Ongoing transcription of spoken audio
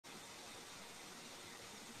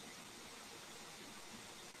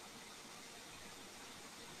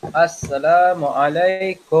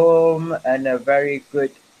Assalamualaikum and a very good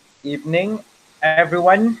evening,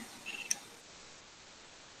 everyone.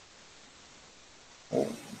 Oh,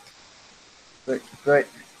 good.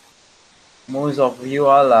 Most of you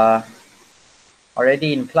all are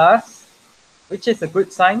already in class, which is a good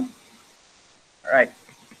sign. All right.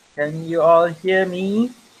 Can you all hear me?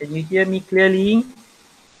 Can you hear me clearly?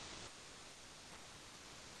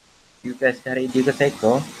 You guys cari juga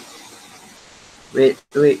seko. Wait.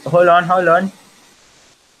 Hold on.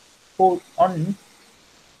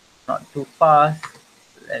 Not too fast.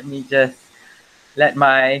 Let me just let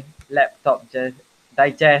my laptop just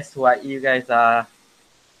digest what you guys are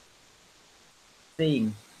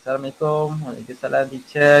saying. Assalamualaikum. Waalaikumsalam,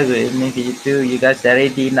 teacher. Good evening to you too. You guys are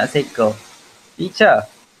ready nak seko? Teacher,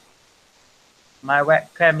 my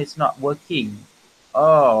webcam is not working.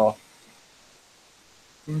 Oh,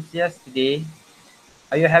 since yesterday,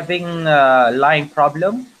 are you having a line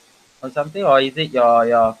problem or something, or is it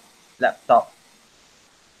your laptop?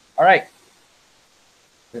 All right,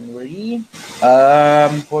 don't worry.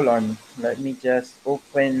 Hold on. Let me just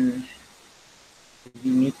open the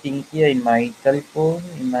meeting here in my telephone,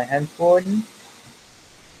 in my handphone.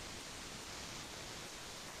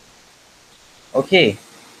 Okay.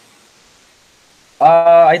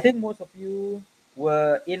 I think most of you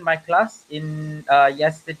were in my class in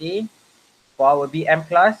yesterday for our BM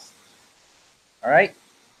class. All right.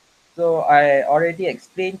 So I already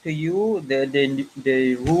explained to you the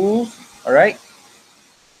rules. All right.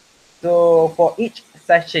 So for each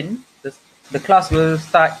session, the class will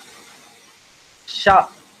start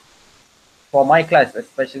sharp for my class,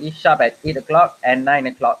 especially sharp at 8 o'clock and 9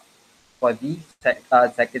 o'clock for the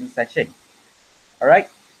second session. All right.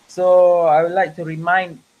 So I would like to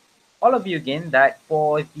remind all of you again that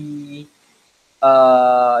for the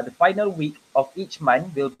final week of each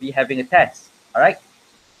month, we'll be having a test. All right.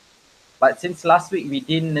 But since last week we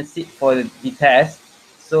didn't sit for the test,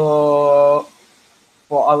 so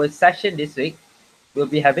for our session this week,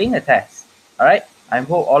 we'll be having a test. All right. I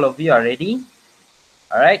hope all of you are ready.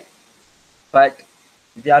 All right. But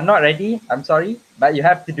if you are not ready, I'm sorry, but you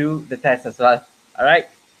have to do the test as well. All right.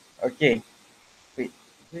 Okay. Wait.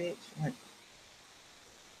 Which one?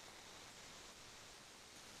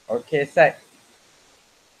 Okay, set.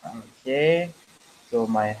 Okay. So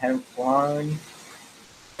my handphone.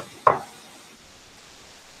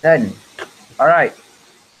 Done. All right.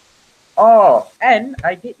 Oh, and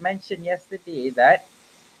I did mention yesterday that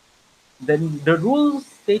the rules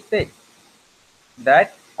stated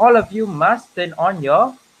that all of you must turn on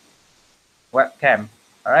your webcam.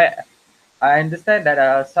 All right. I understand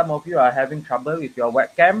that some of you are having trouble with your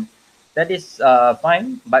webcam. That is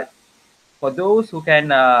fine. But for those who can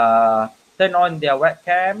turn on their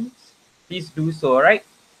webcams, please do so. All right.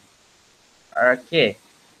 Okay.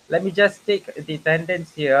 Let me just take the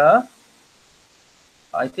attendance here.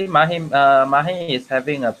 I think Mahi is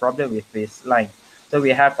having a problem with his line. So we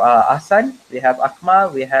have Asan, we have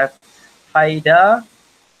Akmal, we have Haida,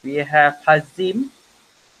 we have Hazim.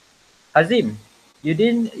 Hazim, you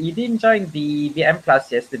didn't join the VM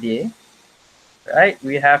class yesterday, right?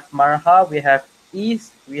 We have Marha, we have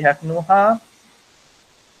East, we have Nuha,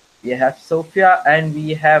 we have Sophia, and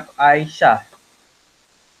we have Aisha.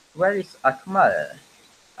 Where is Akmal?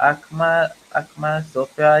 Akmal,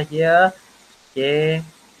 Sophia here. Okay.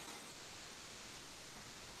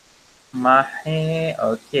 Mahe,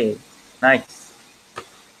 okay, nice,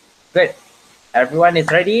 good. Everyone is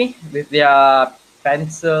ready with their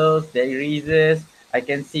pencils, their erasers. I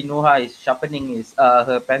can see Noha is sharpening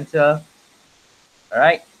her pencil. All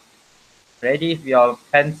right, ready with your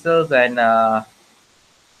pencils and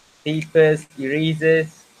papers,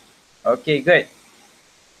 erasers. Okay, good.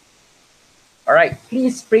 All right,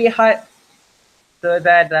 please pray hard so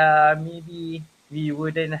that maybe we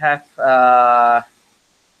wouldn't have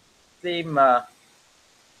same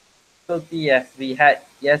difficulty as we had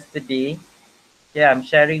yesterday. Okay, I'm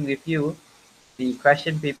sharing with you the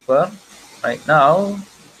question paper right now.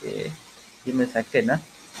 Okay, give me a second.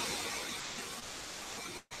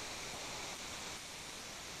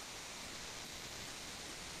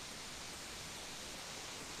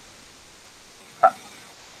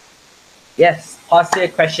 Yes, past year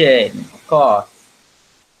question, of course.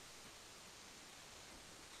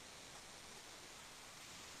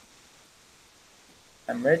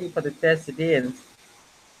 I'm ready for the test today and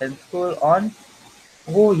school on.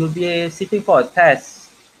 Oh, you'll be sitting for a test.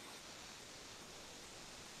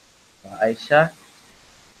 Aisha,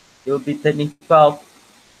 you'll be turning 12.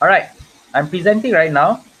 All right, I'm presenting right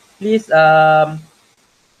now. Please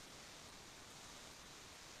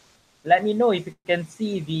let me know if you can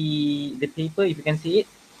see the paper, if you can see it.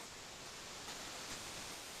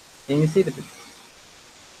 Can you see the picture?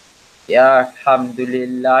 Ya,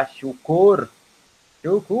 Alhamdulillah, syukur.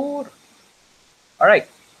 Syukur. Alright.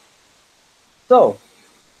 So,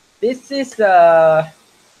 this is the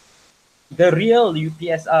real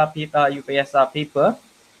UPSR paper,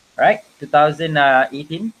 right?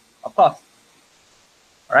 2018, of course.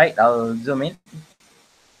 Alright, I'll zoom in.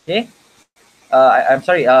 Okay. I'm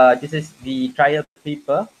sorry, this is the trial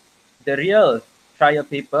paper, the real trial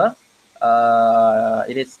paper.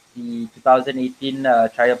 It is the 2018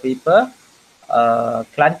 trial paper.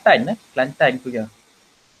 Kelantan punya.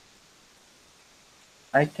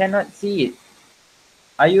 I cannot see it.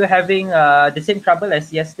 Are you having the same trouble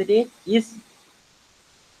as yesterday?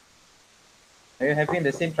 Are you having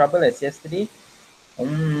the same trouble as yesterday?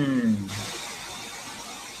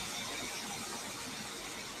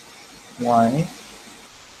 Why?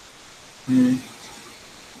 Hmm.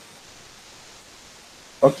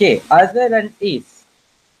 Okay, other than is,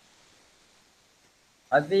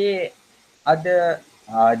 are there other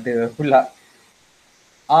pula?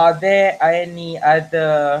 Are there any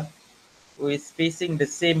other who is facing the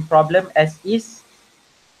same problem as is,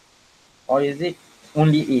 or is it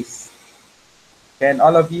only is? Can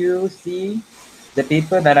all of you see the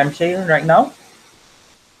paper that I'm sharing right now?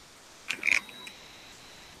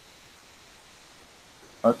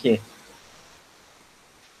 Okay.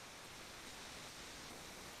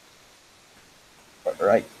 All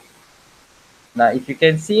right. Now, if you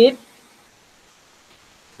can see it,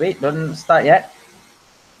 wait, don't start yet.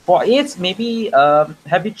 For it, maybe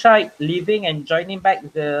have you tried leaving and joining back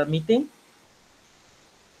the meeting?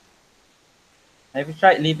 Have you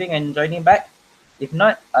tried leaving and joining back? If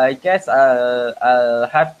not, I guess I'll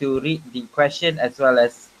have to read the question as well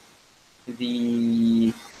as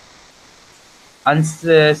the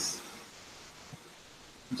answers.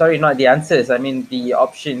 Sorry, not the answers. I mean the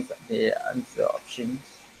options, the answer options.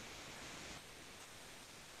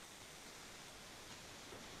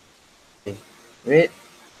 Okay. Wait,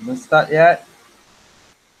 don't start yet.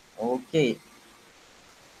 Okay.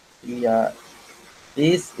 Yeah.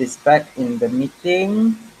 This is back in the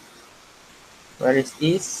meeting. Where is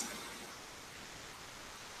this?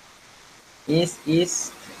 Please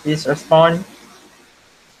respond.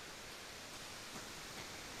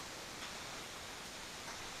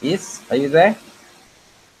 Are you there?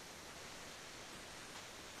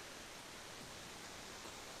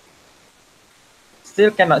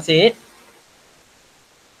 Still cannot see it.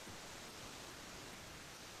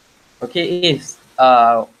 Okay, it's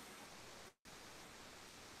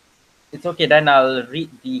okay, then I'll read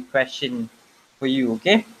the question for you,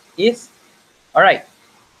 okay? All right.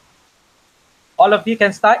 All of you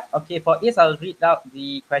can start. Okay, for I'll read out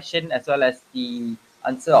the question as well as the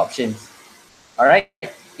answer options. All right.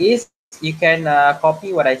 You can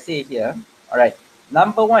copy what I say here. All right.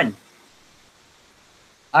 Number one,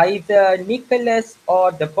 either Nicholas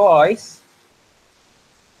or the boys.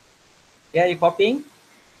 Yeah, you copying?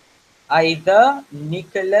 Either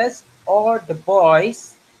Nicholas or the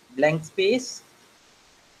boys, blank space,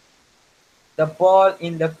 the ball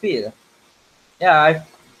in the field. Yeah,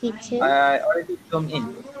 Teacher, I already zoomed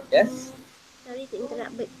in. Yes. sorry to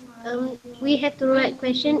interrupt, but we have to write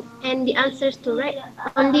question and the answers to write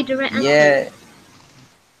only the right answer Yeah.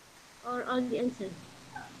 or all the answer.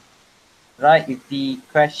 Right with the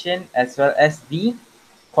question as well as the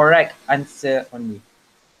correct answer only.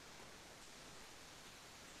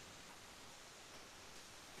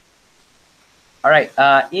 All right.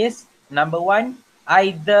 Is number one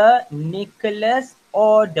either Nicholas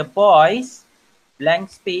or the boys, blank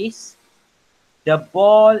space, the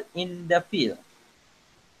ball in the field?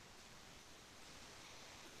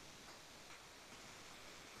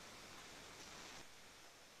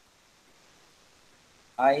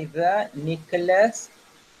 Either Nicholas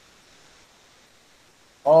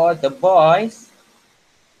or the boys,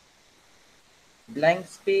 blank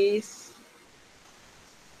space,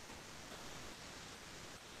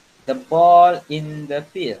 the ball in the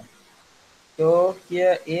field. So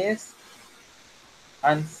here is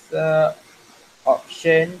answer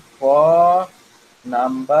option for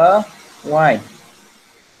number one.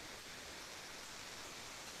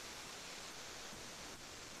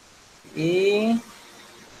 A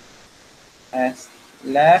has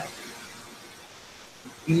left,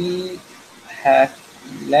 B have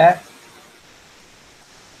left,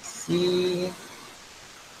 C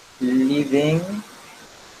leaving,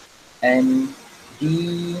 and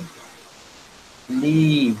D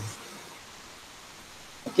leaves.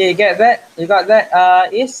 Okay, you get that? You got that?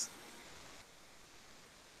 Is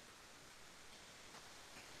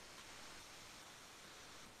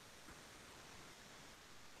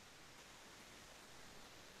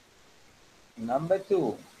Number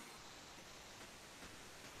 2.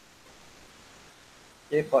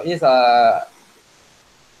 Okay, for is I'm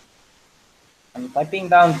typing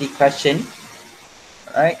down the question.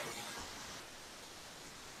 Right.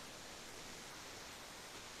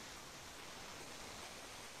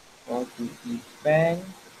 For the event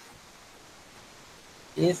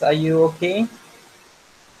is, are you okay?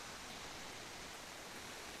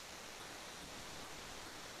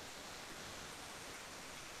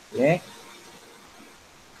 Okay.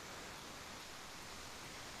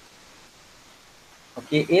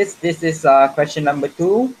 Okay, is this is question number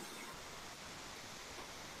 2,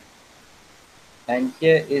 and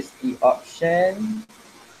here is the option: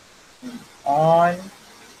 on,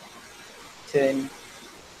 turn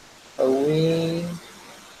away,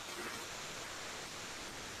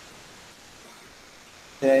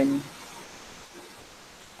 turn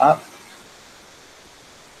up,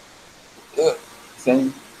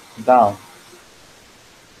 turn down.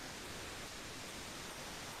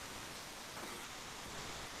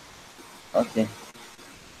 Okay.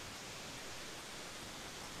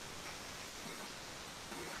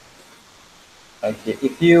 Okay.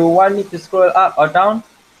 If you want me to scroll up or down,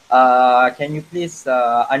 can you please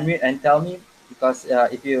unmute and tell me? Because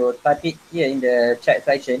if you type it here in the chat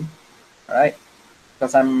section, all right?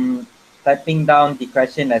 Because I'm typing down the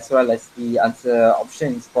question as well as the answer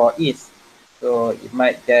options for is, so it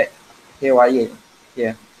might get haywire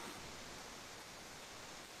here.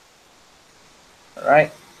 All right.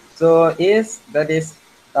 So that is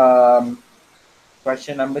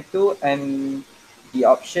question number 2, and the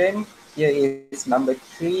option here is number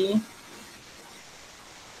 3.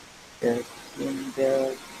 The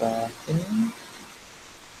kindergarten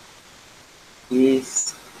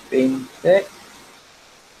is painted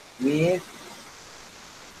with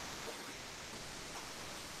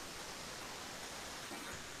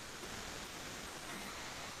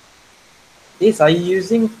this. Are you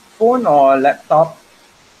using phone or laptop?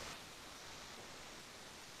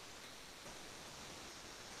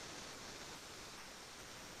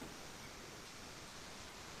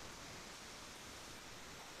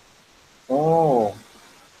 Oh,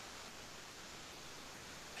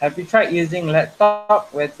 have you tried using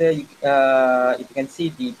laptop? Whether you, if you can see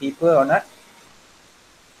the paper or not?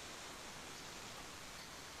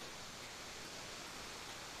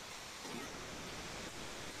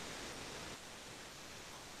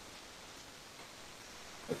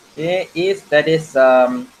 Okay, is that is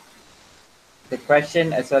the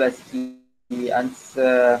question as well as the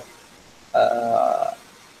answer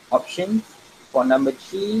options for number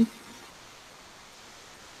 3.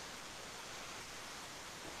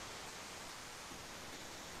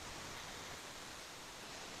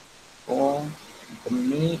 For the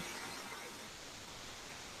meat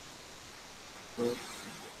to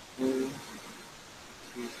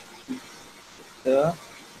the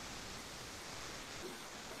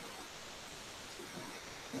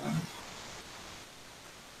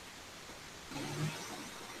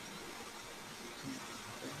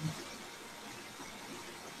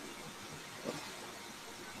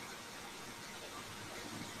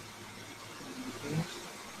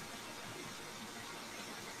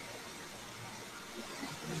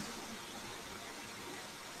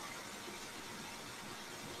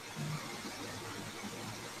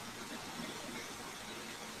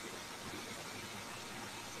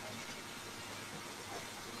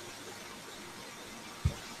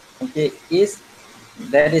okay, is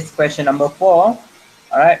that is question number 4. All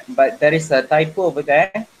right, but there is a typo over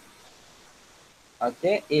there.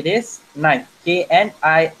 Okay, it is knife. Knife.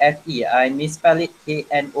 I misspell it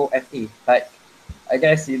Knofe, but I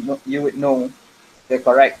guess you would know the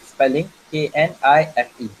correct spelling. Knife.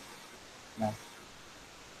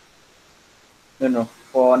 No, no.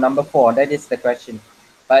 For number 4, that is the question.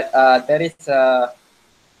 But there is a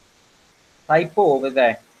typo over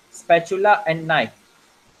there. Spatula and knife,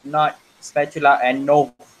 not spatula and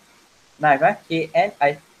knife. Knife,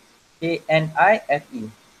 Knife.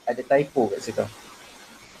 Ada typo kat situ.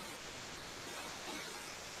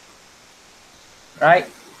 Right?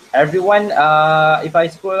 Everyone, if I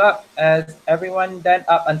scroll up, has everyone done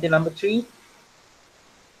up until number 3?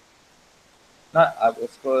 Not, I will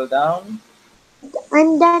scroll down.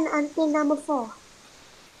 I'm done until number 4.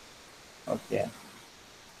 Okay.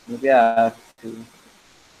 Maybe I have to.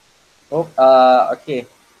 Oh, okay.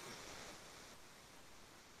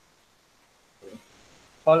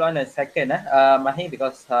 Hold on a second, Mahi,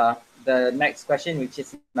 because the next question, which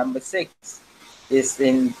is number 6, is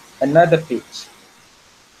in another page.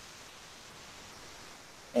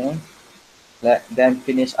 Okay. Let them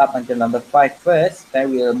finish up until number 5 first,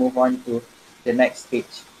 then we'll move on to the next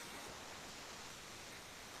page.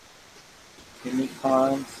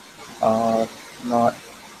 Unicorns are not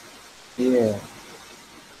here.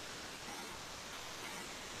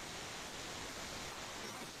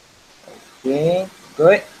 Okay,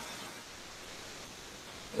 good.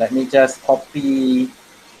 Let me just copy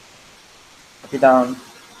down.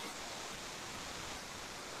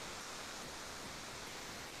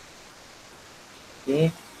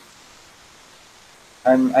 Okay,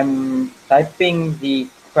 I'm typing the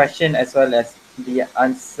question as well as the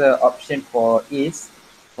answer option for is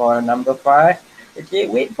for number 5. Okay,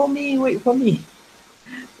 wait for me, wait for me,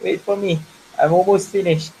 wait for me. I'm almost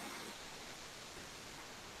finished.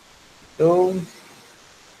 Don't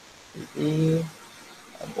see,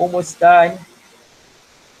 I'm almost done.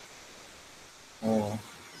 Oh,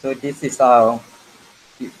 so this is how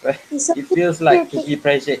it, It's it okay, feels teacher. like to be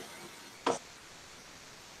pressured.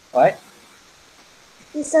 Right?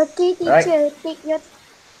 It's okay, Right? teacher. Take your.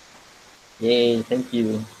 Yay, thank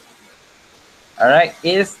you. All right,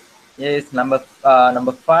 is number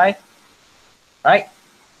 5, right?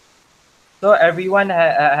 So everyone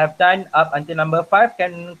have done up until number 5.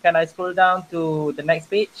 Can I scroll down to the next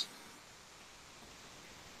page?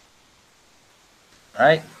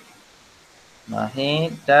 Right, Mahir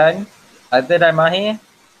done. Other than Mahir,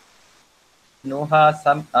 Noha,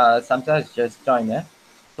 Samsa has just joined. Yeah,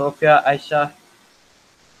 Sophia, Aisha,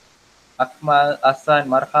 Akmal, Asan,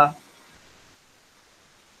 Marha.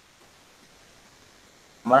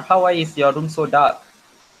 Marha, why is your room so dark?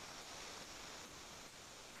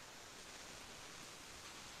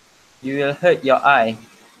 You will hurt your eye.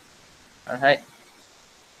 All right.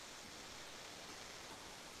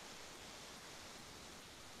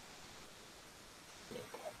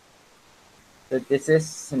 So this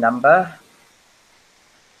is number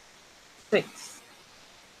 6.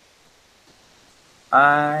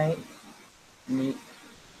 I need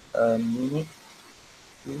a minute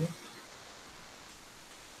to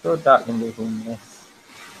so dark in the room. Yes.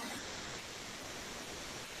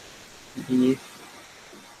 Please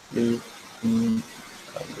leave me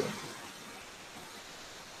alone.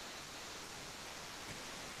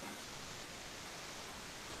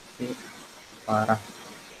 Okay. Parah.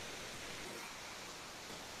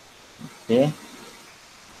 Okay.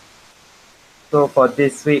 So for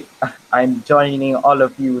this week, I'm joining all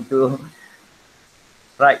of you to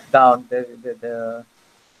write down the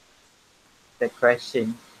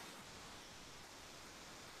question.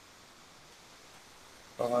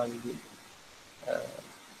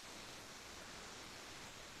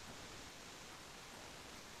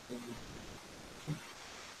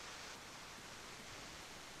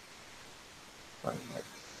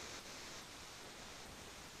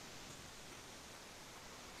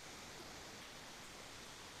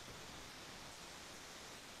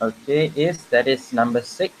 Okay, that is number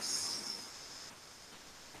 6.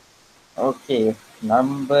 Okay,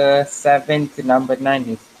 number 7 to number 9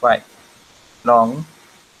 is quite long.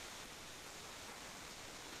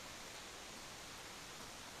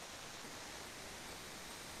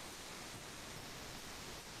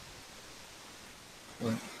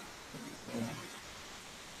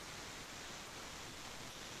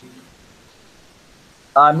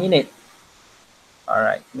 Minute. All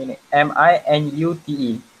right, minute.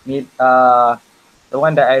 MINUTE. The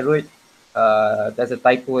one that I wrote. There's a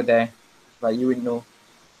typo there, but you will know.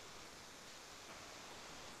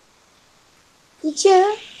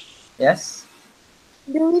 Teacher, Yes.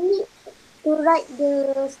 do we need to write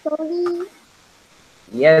the story?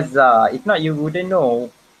 Yes. If not, you wouldn't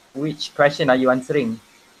know which question are you answering.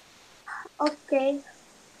 Okay.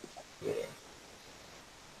 Yeah.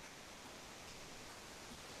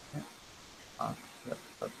 Uh,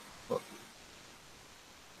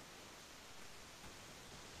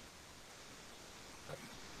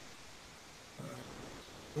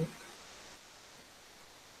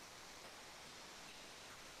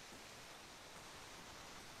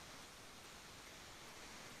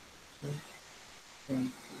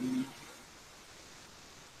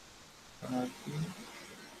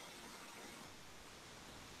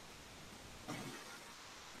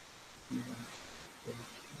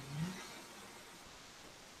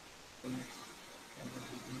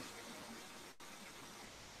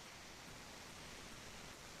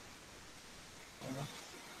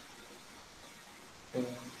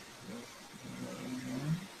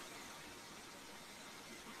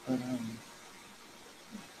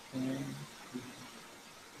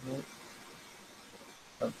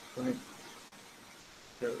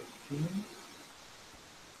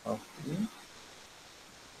 Okay.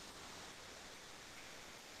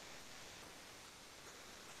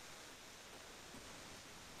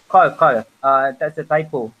 Call. That's a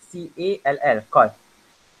typo. CALL. Call.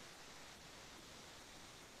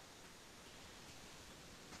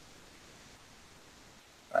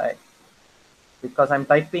 Right, because I'm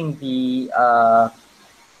typing the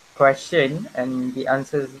question and the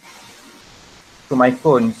answers to my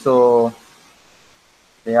phone, so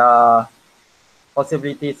there are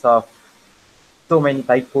possibilities of so many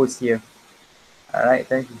typos here. All right,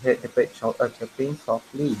 then you heard the bird chirping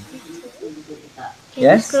softly. Can you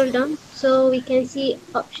Yes. scroll down so we can see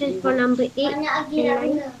options for number 8 and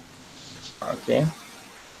 9? Okay.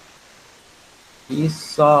 He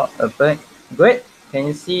saw a bird. Good. Can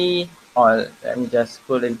you see? Or let me just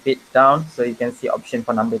scroll a bit down so you can see option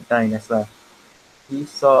for number 9 as well. He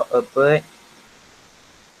saw a bird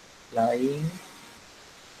flying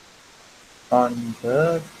on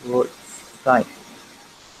the roadside.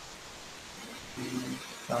 He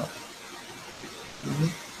saw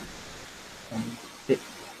it and picked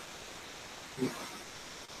it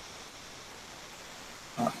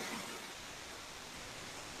up.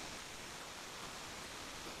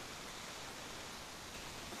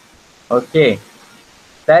 Okay,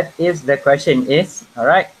 that is the question is, all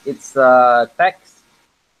right, it's text.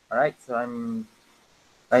 All right, so I'm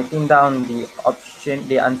writing down the option,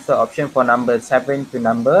 the answer option for number 7 to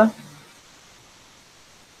number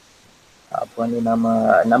apa ni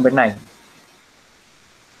nama number 9.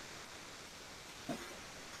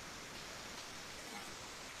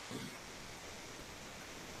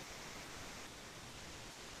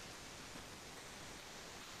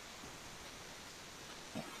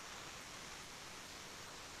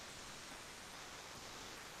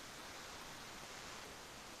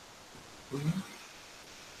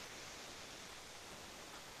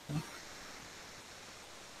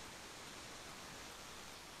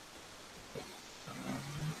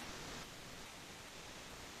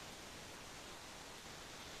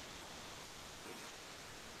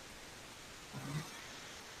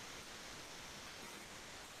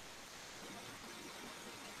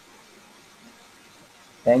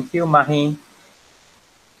 Thank you, Mahi.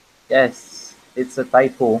 Yes, it's a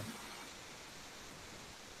typo.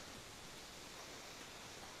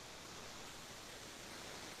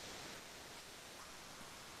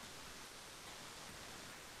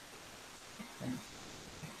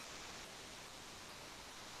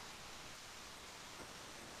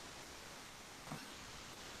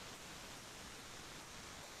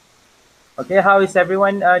 Okay, how is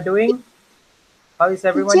everyone doing? How is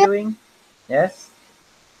everyone Teacher, doing? Yes,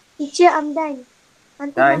 teacher, I'm done.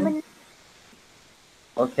 Until done. number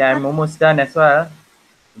Okay, I'm almost done as well.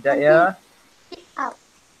 Sekejap ya. until out.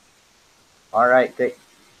 All right, great.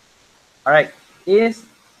 All right, is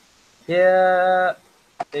here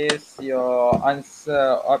is your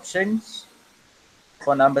answer options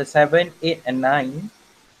for number 7, 8, and 9.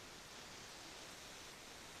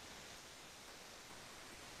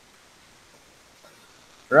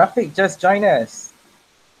 Rafiq, just join us.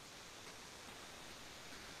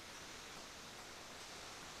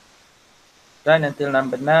 Done until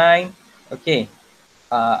number 9. Okay.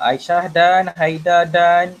 Aisyah done, Haida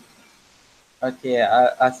done. Okay,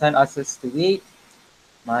 Asan answers to it.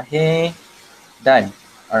 Mahir done.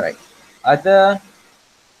 All right. Other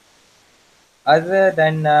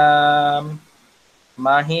than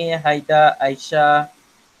Mahir, Haida, Aisyah,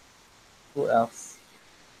 who else?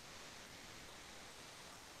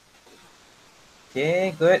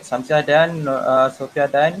 Okay, good. Samsia done. Sophia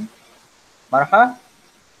done. Marha?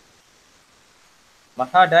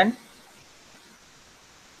 Marha done.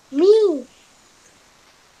 Me.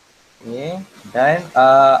 Okay, done.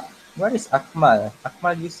 Where is Akmal?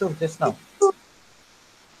 Akmal Yusuf just now.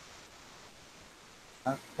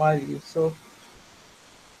 Akmal Yusuf.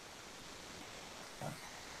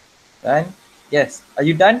 Done. Yes. Are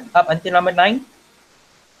you done up until number 9?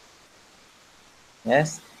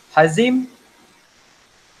 Yes. Hazim.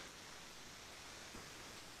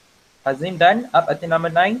 Hazim done up until number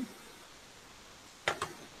 9?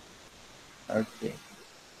 Okay.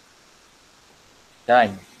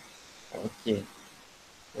 Done. Okay.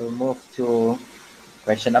 We'll move to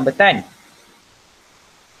question number 10.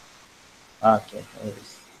 Okay.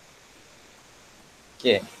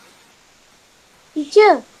 Okay.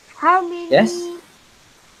 Teacher, Yes.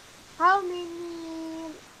 how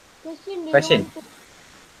many question do you Question. want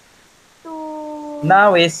to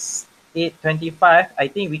Now is 8:25. I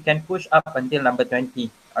think we can push up until number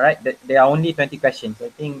 20. All right. There are only 20 questions.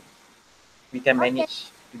 I think we can okay.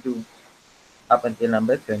 manage to do up until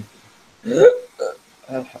number 20.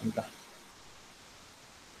 Alhamdulillah.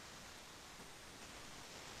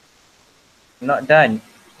 Not done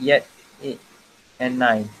yet. 8 and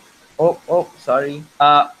 9. Oh, sorry.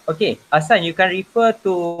 Okay. Asan, you can refer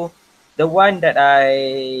to the one that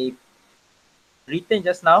I written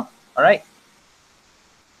just now. All right.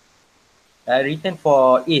 written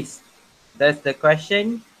for is. That's the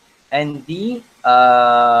question and the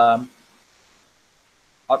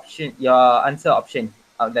option, your answer option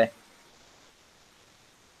out there.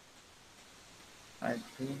 I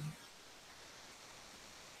think.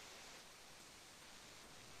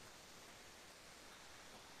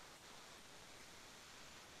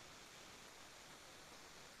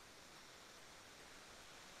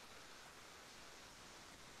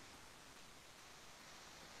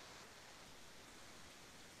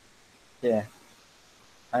 Yeah.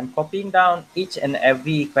 I'm copying down each and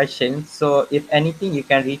every question. So if anything, you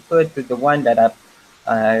can refer to the one that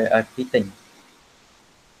I've written.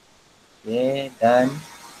 Okay, done.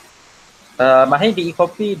 Mahir, did you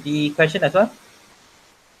copy the question as well?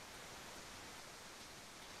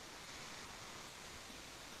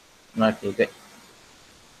 Okay, good.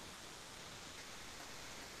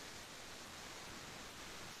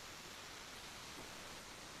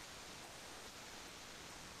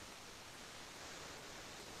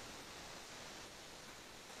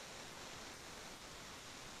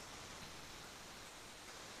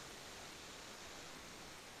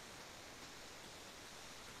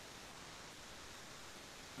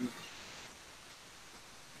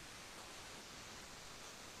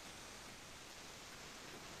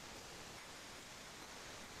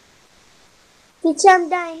 Teacher, I'm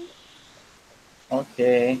done.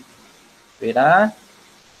 Okay. Wait ah.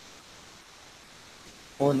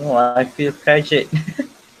 Oh no, I feel pressured.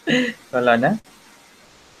 Hold on ah.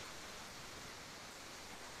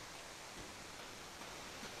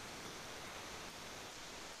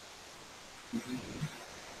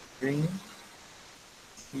 Three,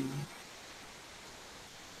 two,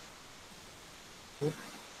 oops,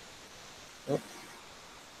 oops,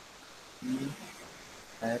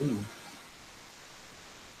 three.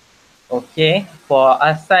 Okay, for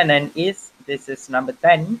Asan and Is, this is number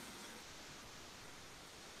 10.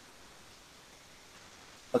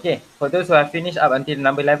 Okay, for those who have finished up until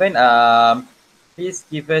number 11, please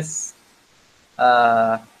give us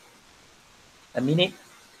uh, a minute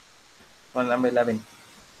for number 11.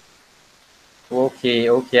 Okay,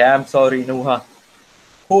 okay, I'm sorry, Nuha.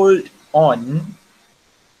 Hold on.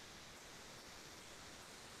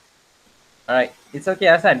 Alright, it's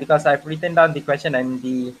okay, Hasan, because I've written down the question and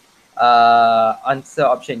the answer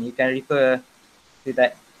option. You can refer to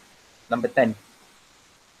that number 10.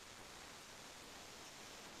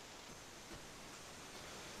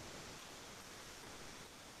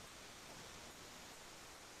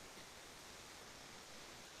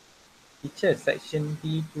 Teacher, section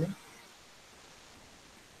B tu.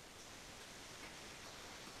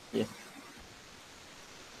 Yes.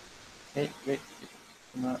 Wait.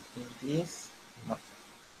 Not English.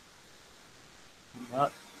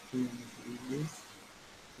 Not English.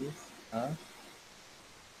 Is a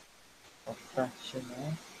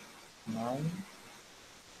professional mountaineer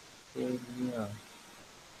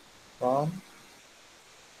from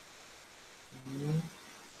New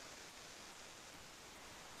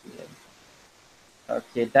Zealand.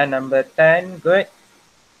 Okay, done number 10. Good.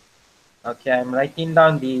 Okay, I'm writing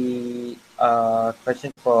down the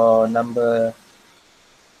question for number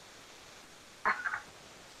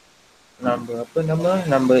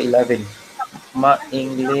number 11. Mark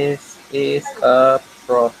English is a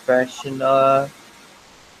professional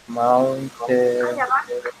mountaineer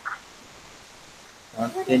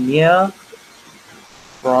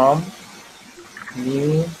from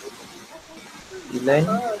New Zealand.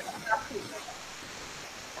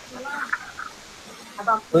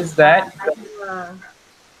 Who's that?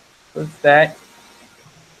 Who's that?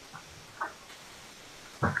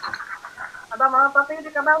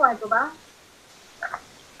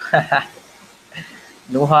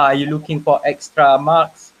 Noha, are you looking for extra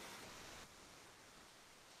marks?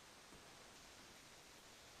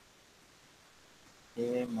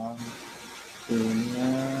 Okay,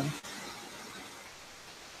 mountaineer.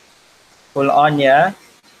 Hold on, yeah.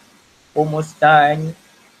 Almost done.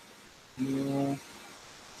 New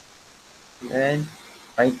Zealand.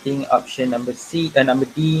 Writing option number C, number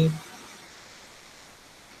D.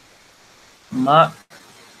 Mark.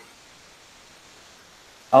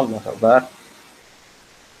 Allah Akbar.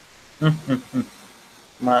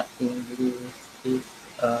 Mark English is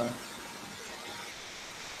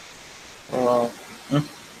oh,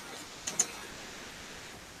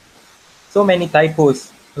 so many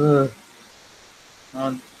typos.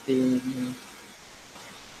 Mountain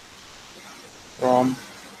from.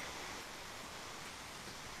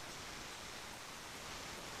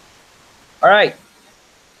 All right.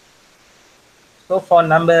 So for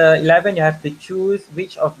number 11, you have to choose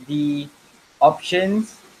which of the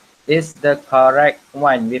options is the correct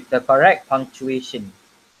one with the correct punctuation.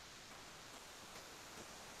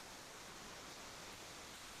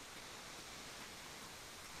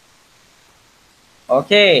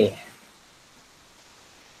 Okay.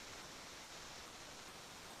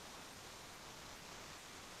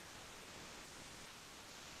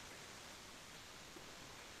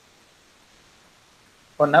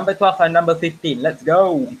 For number 12 and number 15, let's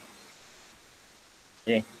go.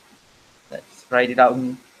 Okay, let's write it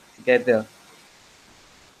down together.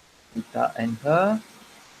 Rita and her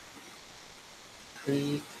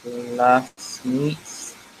 3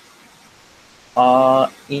 classmates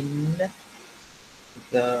are in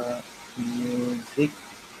the music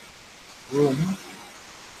room.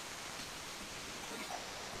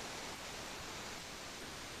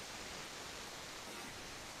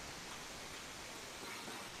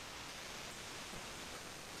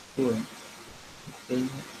 Sing, sing,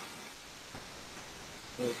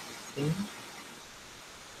 sing.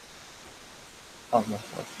 Allah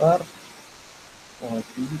Akbar for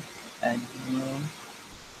the annual.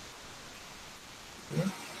 Okay.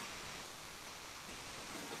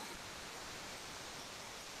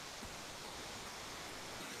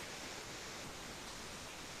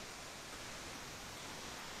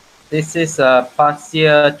 This is a past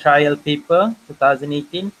year trial paper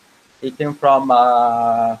 2018 taken from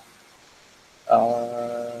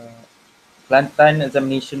Kelantan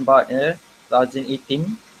Examination Board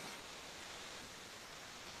 2018.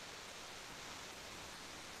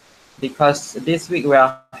 Because this week we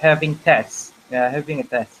are having tests. We are having a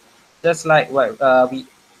test, just like what we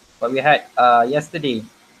had yesterday.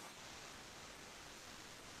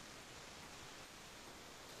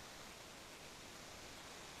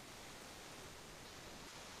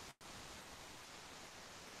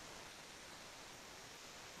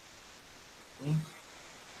 Okay.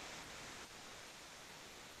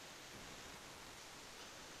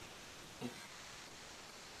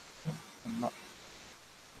 Not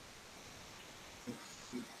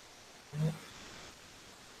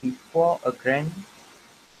before a grand,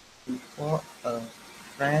 before a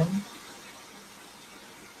friend,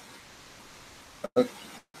 uh,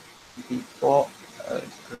 before a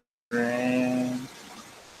grand,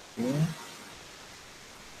 okay,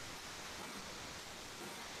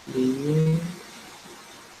 playing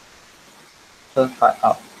her heart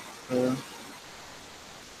out, her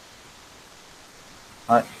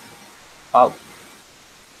heart out.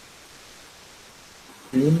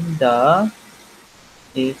 Linda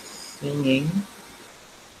is singing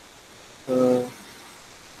her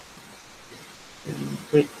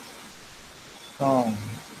favorite song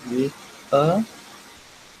with a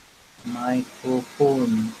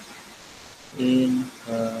microphone in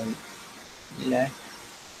her left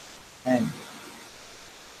hand.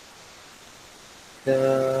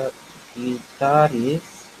 The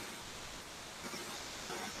guitarist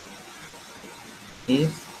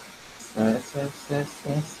is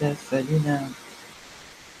Selena,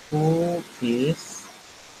 who is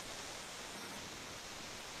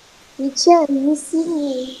Teacher,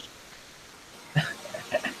 singing.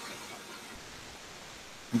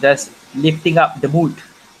 just lifting up the mood.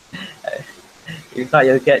 If not,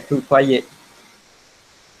 you'll get too quiet.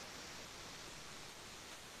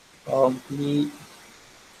 Complete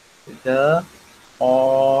the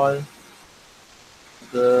all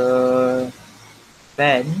the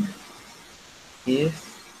band is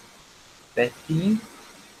Betty,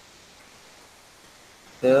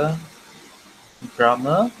 the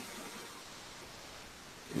drummer.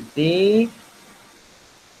 They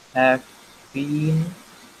have been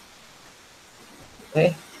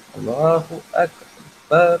Allahu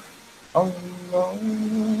Akbar. Allah.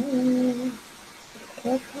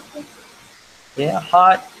 Their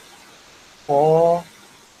heart for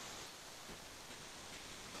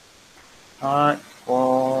heart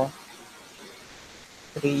for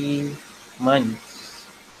 3 months.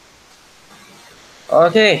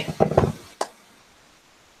 Okay,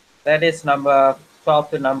 that is number 12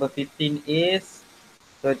 to number 15 is,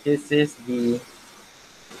 so this is the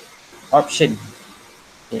option,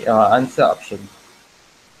 okay, answer option.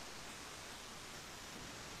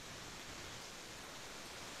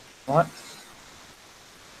 What?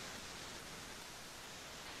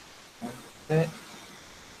 Okay.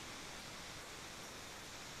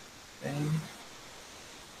 Then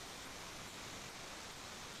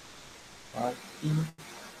party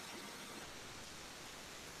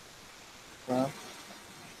craft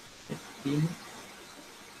 15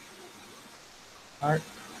 art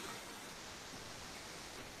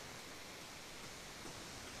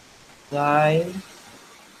xylophone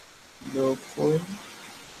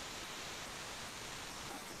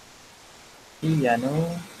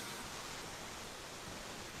Piano.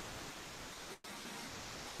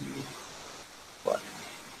 What?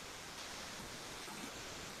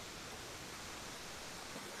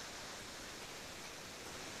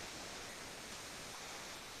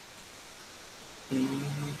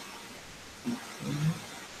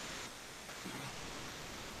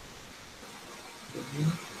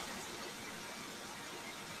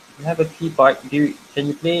 You have a keyboard. Can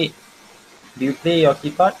you play? Do you play your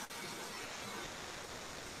keyboard?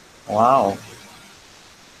 Wow,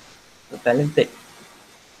 so talented.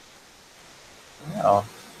 Wow.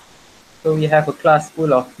 So we have a class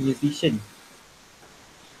full of musicians.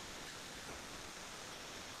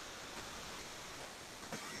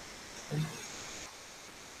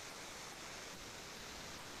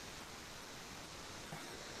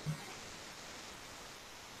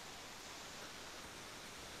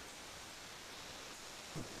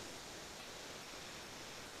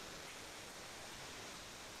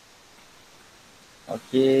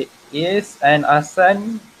 Okay, Is and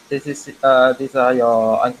Asan, these are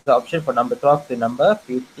your answer option for number 12 to number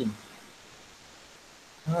 15.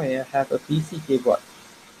 Oh, you have a PC keyboard.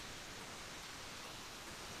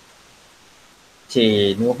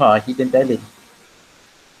 Che, Nuha, hidden talent.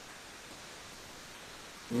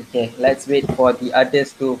 Okay, let's wait for the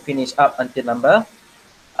others to finish up until number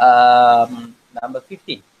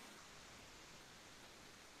 15.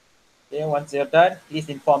 Okay, once you're done, please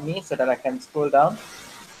inform me so that I can scroll down.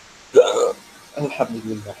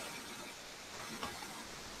 Alhamdulillah.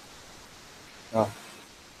 Oh.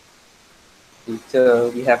 Later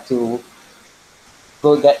we have to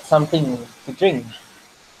go get something to drink.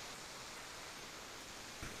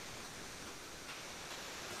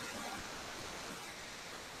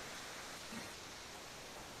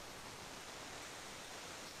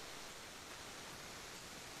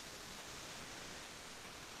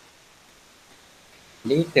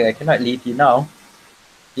 Later, I cannot leave you now.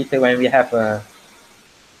 Later when we have a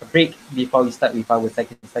break before we start with our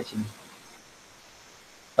second session.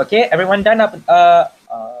 Okay, everyone done up?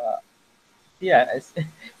 Yeah,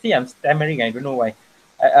 see, I'm stammering. I don't know why.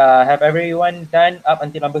 Have everyone done up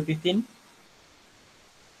until number 15?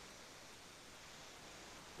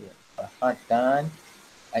 Yeah, Fahad done.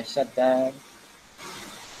 Aisha done.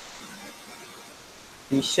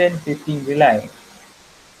 Tuition 15 July.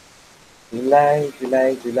 July.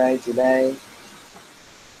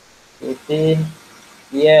 15.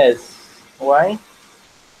 Yes. Why?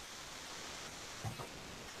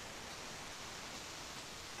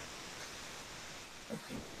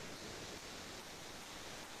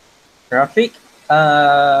 Rafiq,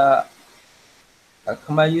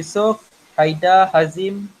 Kamal Yusof, Haida,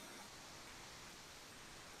 Hazim,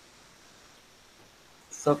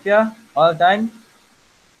 Sophia, all done?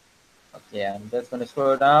 Okay, I'm just going to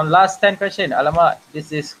scroll down. Last 10 question. Alamak,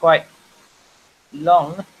 this is quite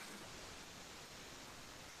long.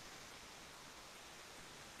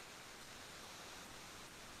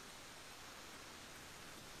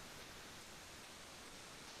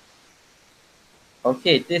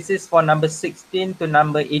 Okay, this is for number 16 to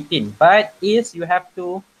number 18. But is you have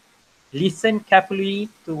to listen carefully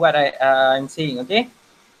to what I'm saying, okay?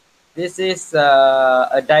 This is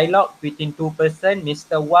a dialogue between two persons,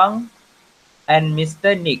 Mr. Wang and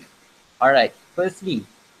Mr. Nick. All right, firstly,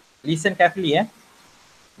 listen carefully.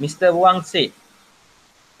 Mr. Wang said,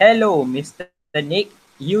 "Hello, Mr. Nick.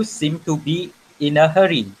 You seem to be in a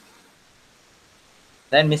hurry."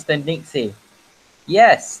 Then Mr. Nick said,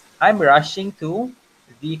 "Yes, I'm rushing to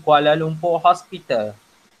the Kuala Lumpur hospital.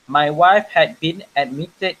 My wife had been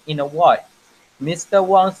admitted in a ward." Mr.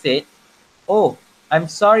 Wang said, "Oh, I'm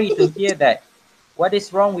sorry to hear that. What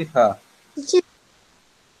is wrong with her?" Teacher.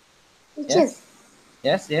 Teacher.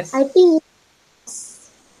 Yes. I think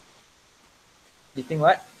You think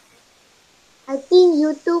what?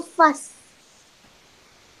 you too fast.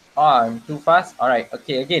 Oh, I'm too fast. All right.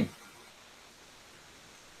 Okay, again.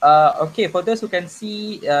 Okay, for those who can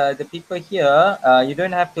see the people here, you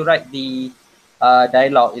don't have to write the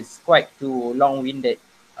dialogue. It's quite too long-winded.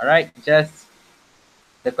 All right, just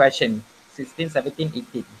the question, 16, 17,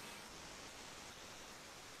 18.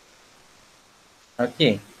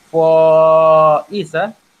 Okay, for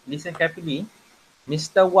Isa, listen carefully.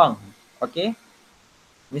 Mr. Wang, okay?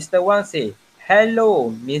 Mr. Wang say,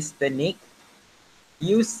 "Hello, Mr. Nick.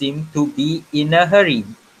 You seem to be in a hurry."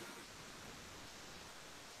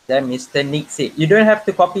 Then Mr. Nick said, you don't have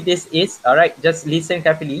to copy this is, all right? Just listen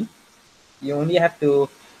carefully. You only have to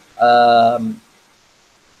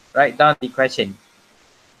write down the question.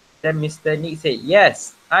 Then Mr. Nick said,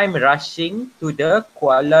 "Yes, I'm rushing to the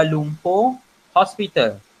Kuala Lumpur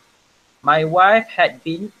hospital." My wife had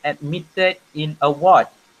been admitted in a ward.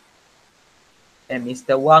 And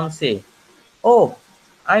Mr. Wang said, "Oh,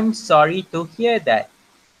 I'm sorry to hear that.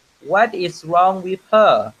 What is wrong with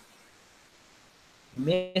her?"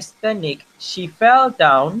 Mr. Nick, she fell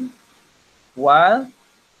down while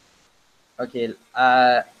okay,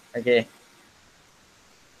 okay,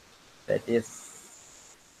 that is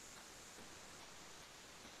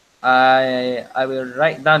I will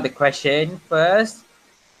write down the question first,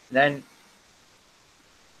 then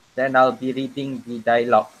I'll be reading the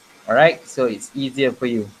dialogue. All right, so it's easier for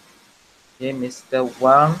you. Okay, Mr.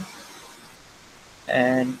 Wang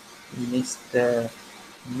and Mr.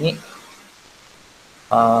 Nick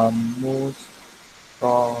are most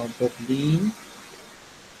probably.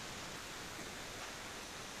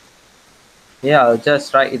 Yeah, I'll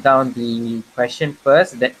just write down the question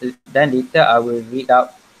first, then later I will read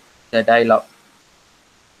out the dialogue.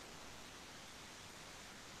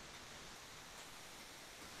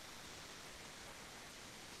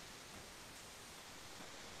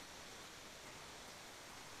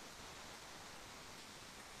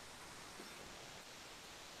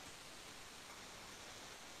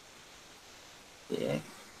 Okay.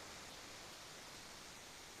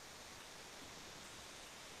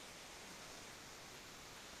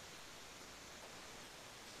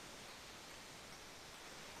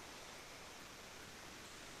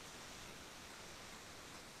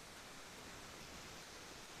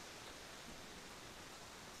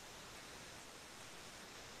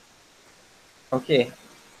 Okay,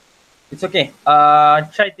 it's okay.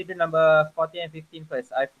 Try to do number 14 and 15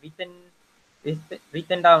 first. I've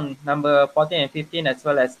written down number 14 and 15 as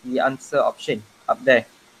well as the answer option up there.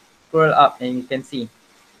 Scroll up and you can see.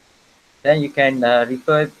 Then you can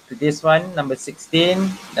refer to this one, number 16.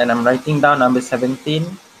 Then I'm writing down number 17.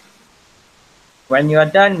 When you are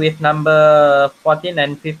done with number 14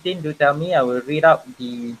 and 15, do tell me. I will read out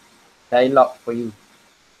the dialogue for you.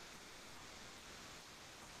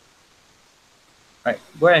 All right,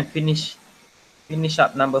 go and finish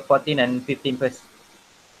up number 14 and 15 first.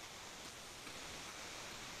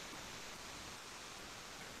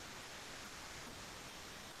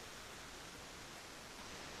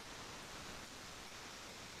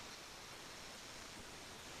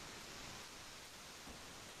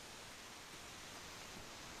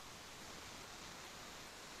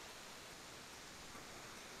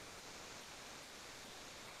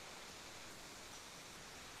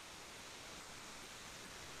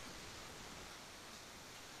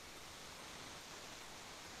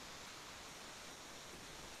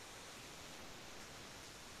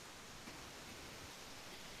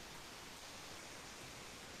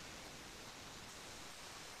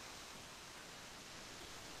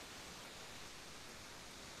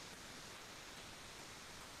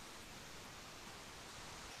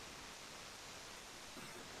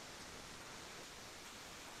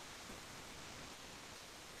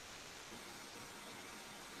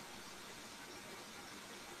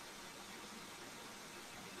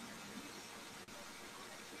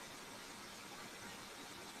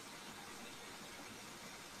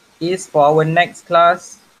 Is for our next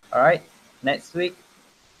class. All right, next week,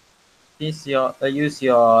 please use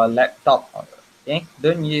your laptop. Okay,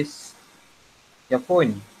 don't use your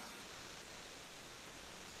phone.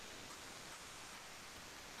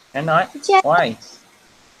 Cannot. Teacher, Why?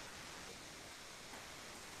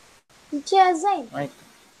 teacher Azan. Why?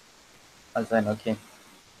 Azan, okay.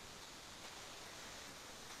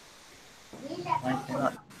 Why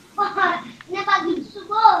cannot?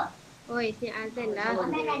 Oi, si Azan lah.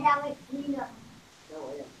 My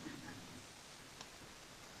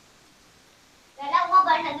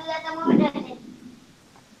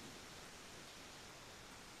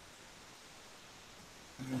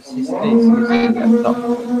sister is using laptop.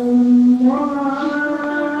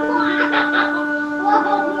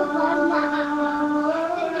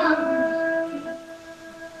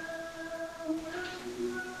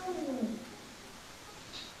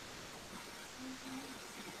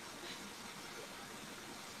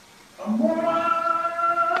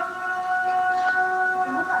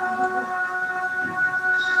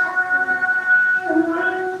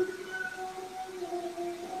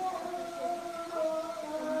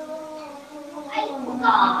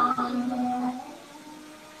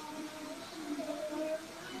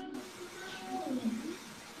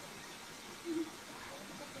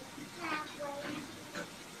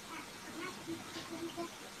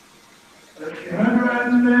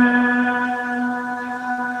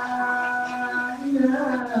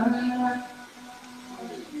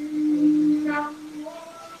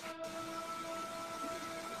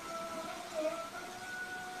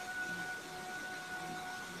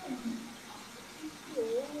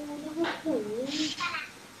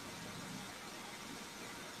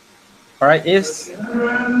 All right, is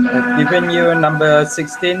I've given you number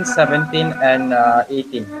 16, 17, and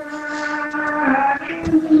 18.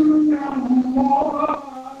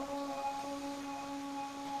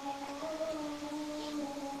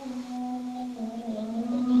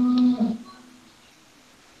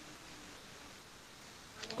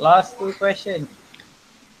 Last two questions.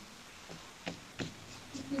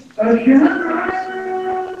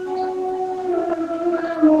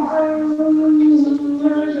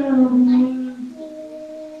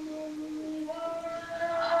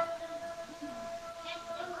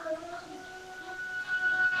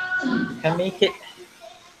 You can make it.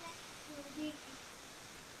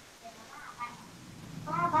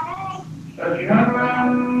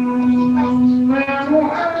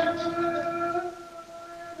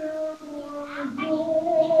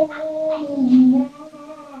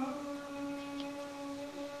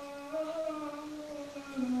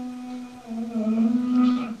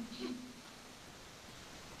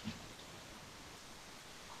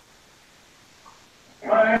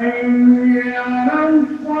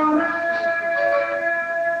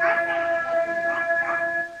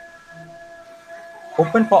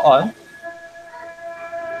 Open for all.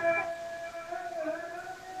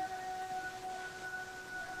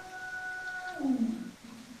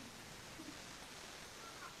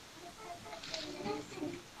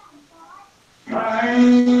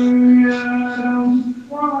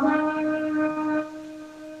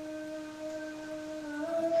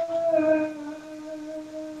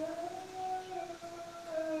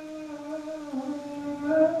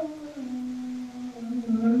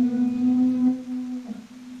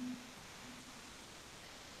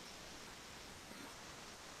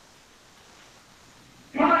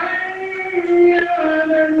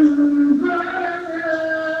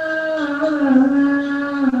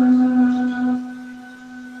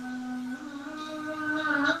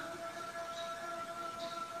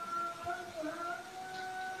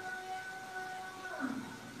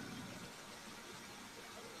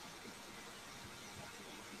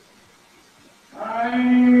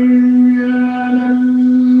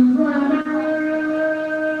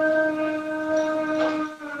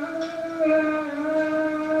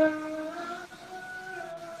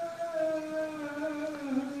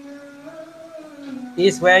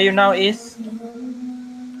 Is where you now is?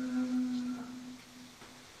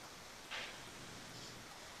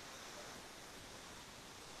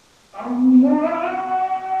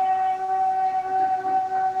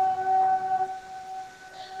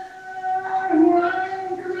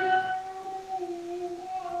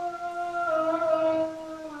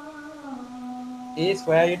 Is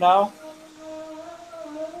where you now?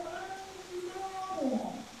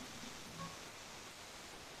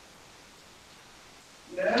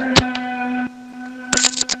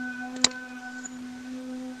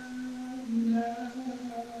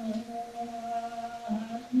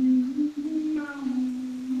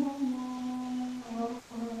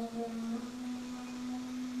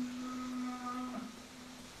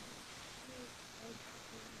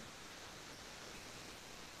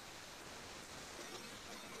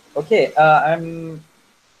 Okay, I will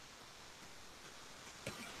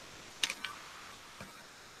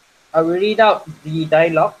read out the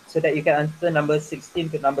dialogue so that you can answer number 16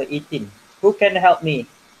 to number 18. Who can help me?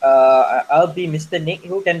 I'll be Mr. Nick.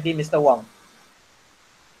 Who can be Mr. Wong?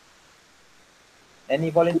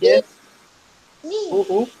 Any volunteers? Me.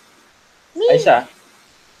 Who? Me. Aisha.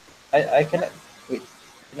 I cannot, wait,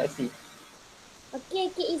 cannot see.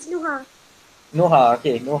 Okay, it's Nuha. Noha,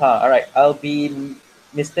 okay, Noha. All right, I'll be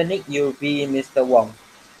Mr. Nick. You'll be Mr. Wong.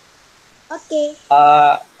 Okay.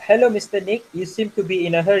 Hello, Mr. Nick. You seem to be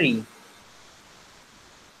in a hurry.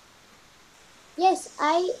 Yes,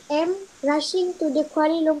 I am rushing to the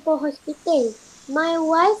Kuala Lumpur hospital. My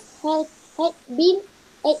wife had been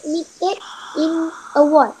admitted in a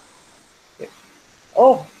ward.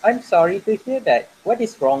 Oh, I'm sorry to hear that. What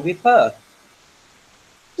is wrong with her?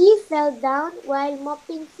 She fell down while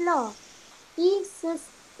mopping floor. She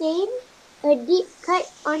sustained a deep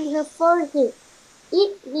cut on her forehead.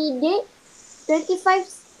 It needed 25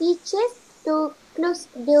 stitches to close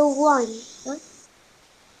the wound.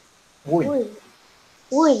 Wound.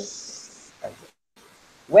 Wound.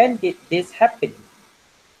 When did this happen?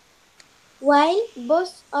 While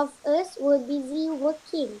both of us were busy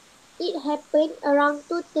working. It happened around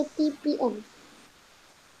 2:30 p.m.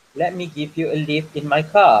 Let me give you a lift in my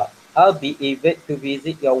car. I'll be able to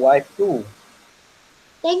visit your wife too.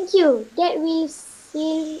 Thank you. That will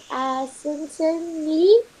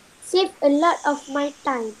certainly save a lot of my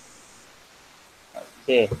time.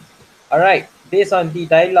 Okay. All right. Based on the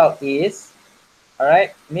dialogue is, All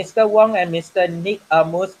right, Mr. Wong and Mr. Nick are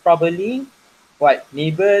most probably what?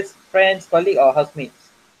 Neighbors, friends, colleagues, or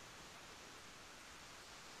housemates?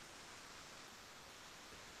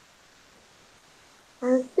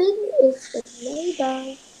 I think it's the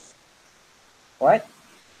neighbor. What?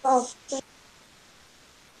 Oh,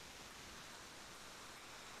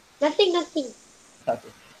 nothing.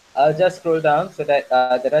 Okay. I'll just scroll down so that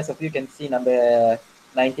the rest of you can see number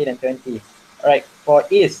 19 and 20. All right, for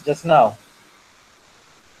is just now.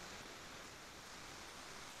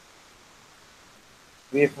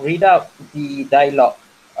 We've read out the dialogue.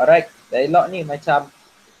 Alright, dialogue ni macam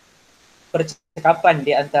percakapan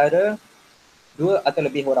di antara dua atau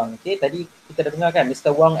lebih orang. Okay, tadi kita dah dengar kan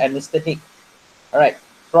Mr. Wong and Mr. Nick. Alright,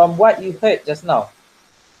 from what you heard just now.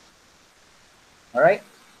 Alright,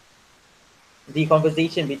 the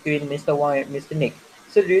conversation between Mr. Wong and Mr. Nick.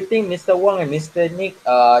 So do you think Mr. Wong and Mr. Nick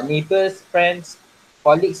are neighbors, friends,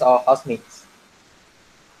 colleagues, or housemates?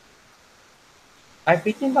 I've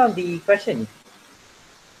written down the question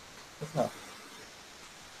just now.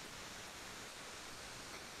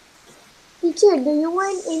 Teacher, do you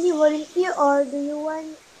want any volunteer or do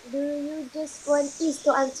you just want Is to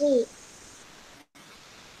answer it?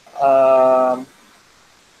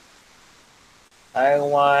 I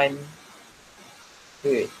want.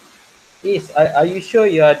 Wait. Is are you sure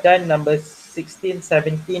you are done number 16,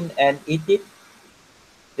 17, and 18?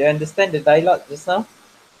 Do you understand the dialogue just now?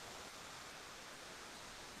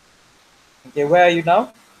 Okay, where are you now?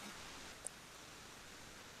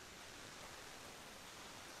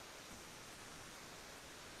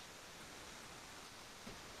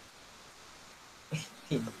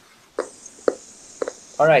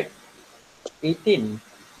 All right, 18.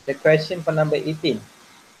 The question for number 18.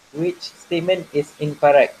 Which statement is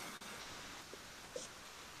incorrect?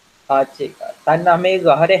 Tanah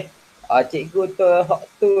merah deh. Cikgu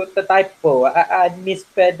tu tertypo. I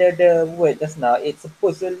misspelled the word just now. It's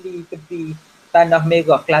supposedly to be Tanah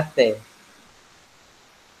Merah, Kelantan.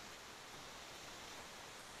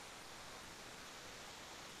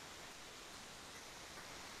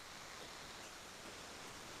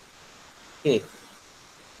 Okay.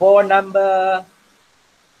 For number,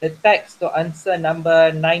 the text to answer number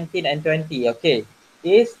 19 and 20, okay,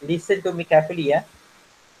 is listen to me carefully. Yeah.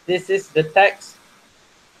 This is the text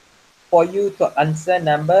for you to answer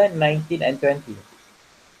number 19 and 20.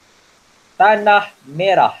 Tanah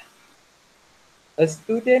Merah. A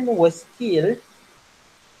student was killed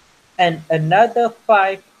and another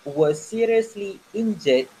 5 were seriously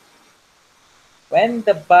injured when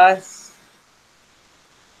the bus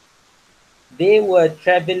they were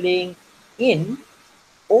traveling in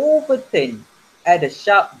overturned at a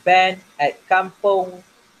sharp bend at Kampong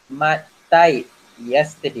Mat Taib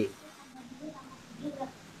yesterday.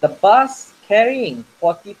 The bus carrying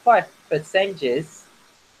 45 passengers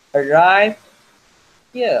arrived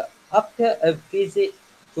here after a visit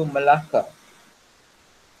to Malacca.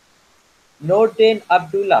 Nordin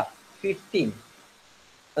Abdullah, 15,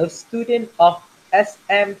 a student of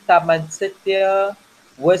SM Taman Setia,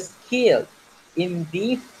 was killed in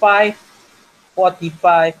the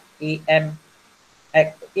 5:45 a.m.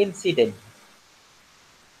 incident.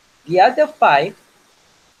 The other 5,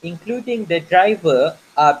 including the driver,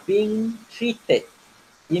 are being treated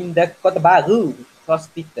in the Kota Baru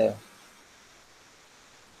hospital.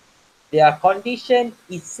 Their condition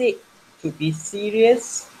is said to be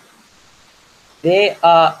serious. They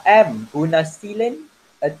are M. Gunasilan,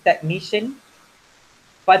 a technician,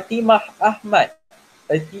 Fatimah Ahmad,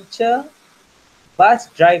 a teacher,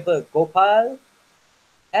 bus driver Gopal,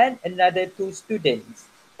 and another 2 students,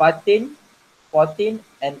 Fatin, 14,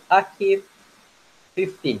 and Akif,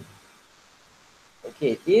 15.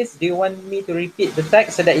 Okay, do you want me to repeat the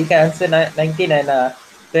text so that you can answer 19 and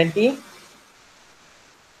 20?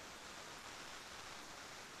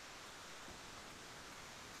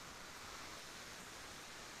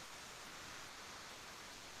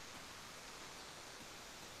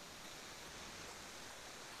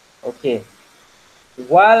 Okay.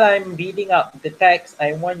 While I'm reading out the text,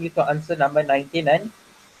 I want you to answer number 19 and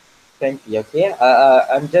 20, okay?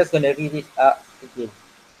 I'm just going to read it out again.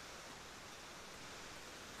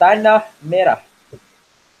 Tanah Merah.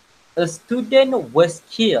 A student was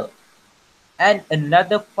killed and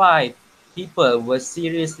another 5 people were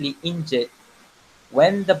seriously injured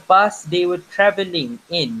when the bus they were traveling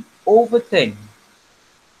in overturned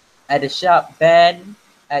at a sharp bend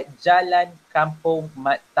at Jalan Kampung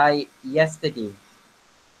Mat Taib yesterday.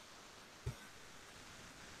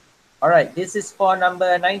 Alright, this is for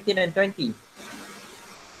number 19 and 20.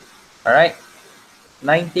 Alright,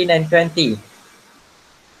 19 and 20.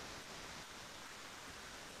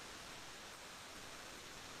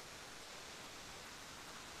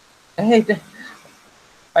 Hey,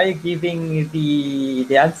 why are you giving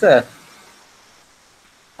the answer?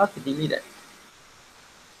 How to delete it?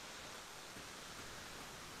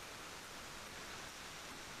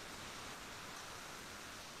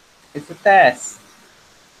 It's a test,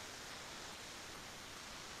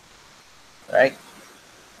 right?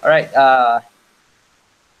 All right.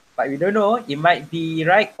 But we don't know. It might be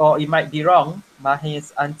right or it might be wrong. Mahir's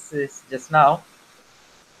answers just now.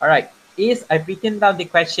 All right. I've written down the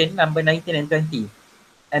question number 19 and 20,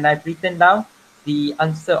 and I've written down the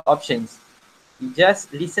answer options. You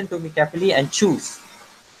just listen to me carefully and choose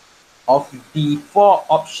of the four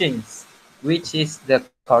options which is the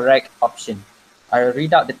correct option. I'll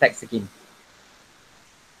read out the text again.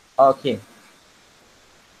 Okay.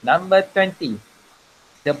 Number 20.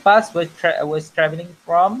 The bus was traveling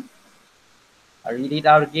from, I read it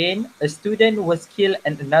out again. A student was killed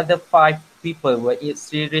and another 5 people were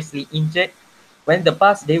seriously injured when the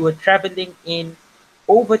bus they were traveling in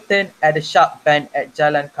overturned at a sharp bend at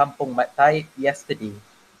Jalan Kampung Matai yesterday.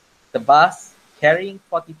 The bus, carrying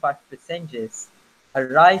 45 passengers,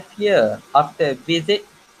 arrived here after a visit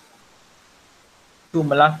to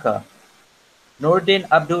Melaka. Nordin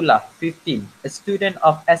Abdullah, 15, a student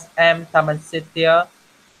of SM Taman Setia,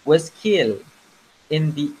 was killed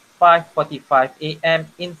in the 5:45 a.m.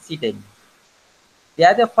 incident. The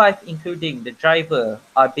other 5, including the driver,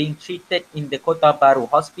 are being treated in the Kota Baru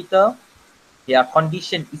hospital. Their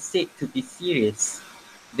condition is said to be serious.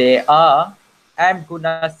 They are M.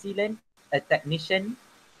 Gunasilan, a technician,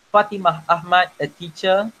 Fatimah Ahmad, a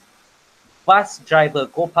teacher, bus driver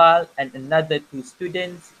Gopal, and another 2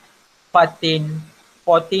 students, Fatin,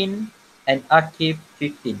 14, and Akif,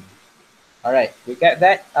 15. All right, we got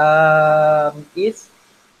that.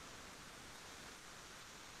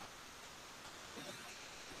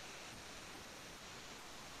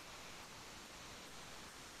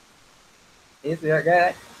 We got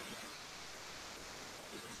that.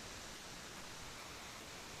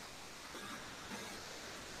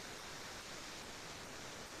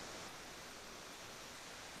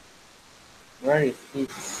 Where is it?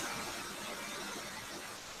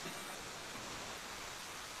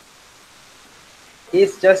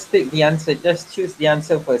 Just take the answer. Just choose the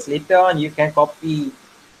answer first. Later on, you can copy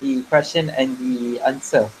the question and the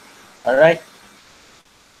answer. All right.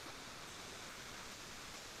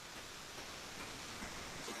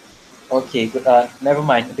 Okay. Good. Never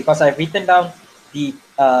mind, because I've written down the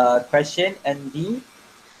question and the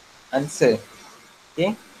answer.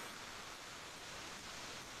 Okay.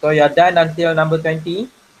 So you're done until number 20.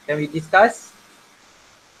 Can we discuss?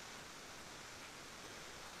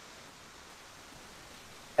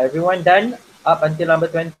 Everyone done up until number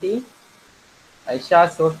 20? Aisyah,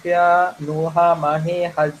 Sofia, Nuha, Mahir,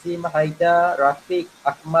 Hazim, Haida, Rafiq,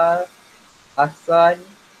 Akmal, Hassan.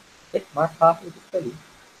 Marha itu sekali.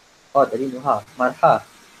 Oh, tadi Nuha. Marha.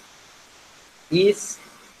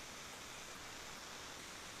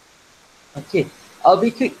 Okay. I'll be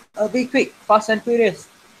quick. Fast and furious.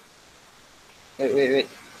 Wait.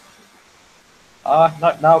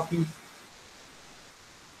 Not now, please.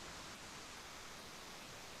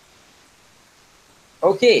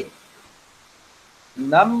 Okay.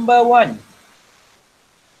 Number 1.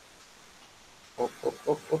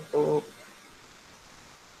 Oh.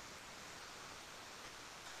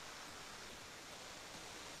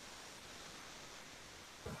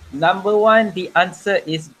 Number 1, the answer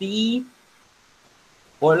is B,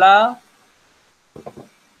 bola.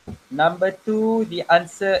 Number 2, the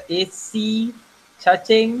answer is C,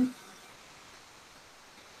 cacing.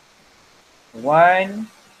 1,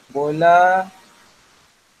 bola.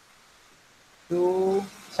 2,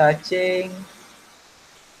 cacing.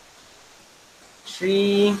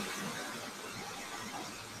 3,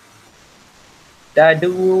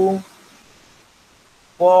 dadu.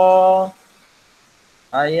 4,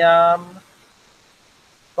 ayam.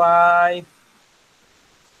 5,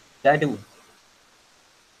 dadu.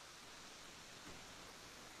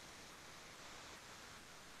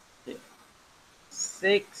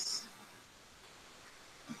 6,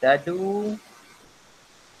 dadu.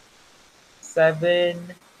 7,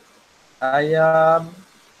 ayam.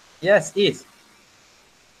 Yes, is.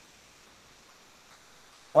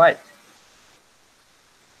 What?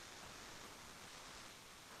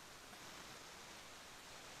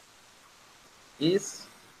 Is.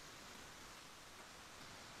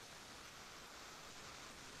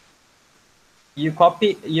 You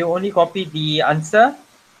only copy the answer?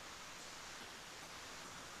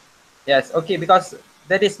 Yes, okay, because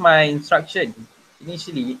that is my instruction.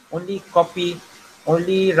 Initially, only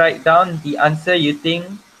write down the answer you think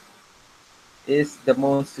is the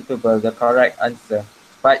most suitable, the correct answer.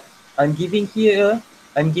 But I'm giving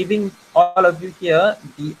all of you here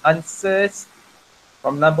the answers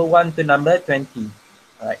from number 1 to number 20.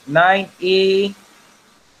 All right, 9A,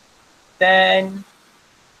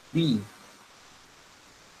 10B.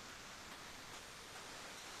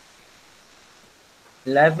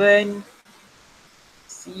 11,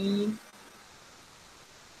 C,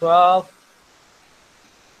 12,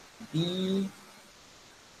 B,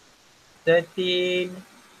 13,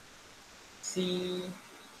 C,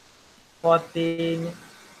 14,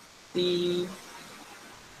 C,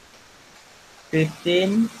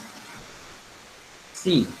 15,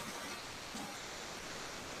 C.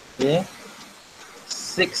 Okay.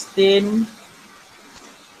 16,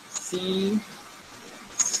 C,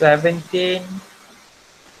 17,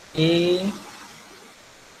 A.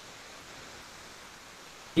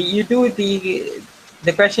 Did you do the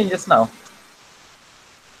question just now?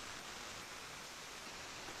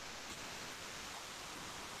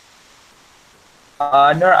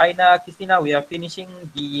 Nur Aina Christina, we are finishing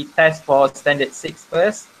the test for standard 6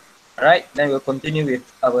 first. All right, then we'll continue with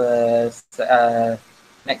our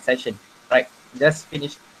next session. Right, just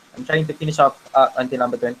finish. I'm trying to finish off until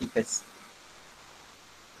number 20 first.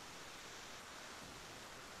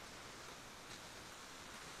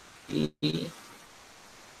 Okay.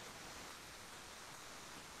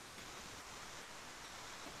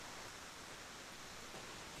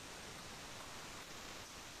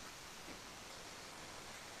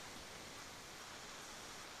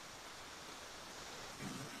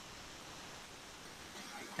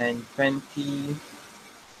 And 20.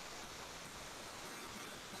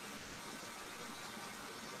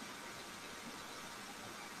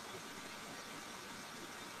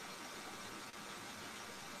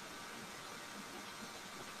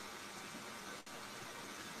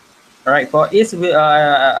 All right, for is we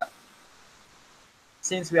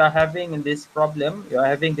since we are having this problem,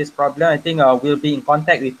 I think we'll be in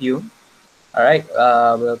contact with you. All right,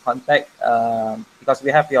 we'll contact because we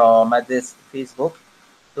have your mother's Facebook.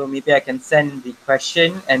 So maybe I can send the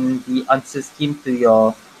question and the answer scheme to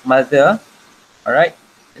your mother. All right,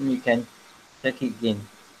 and you can check it again.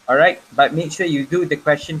 All right, but make sure you do the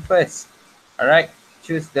question first. All right,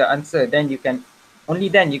 choose the answer. Then you can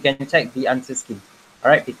check the answer scheme. All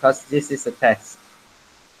right, because this is a test.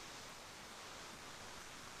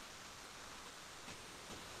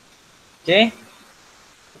 Okay,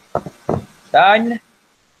 done.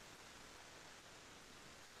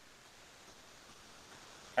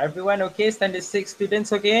 Everyone okay? Standard 6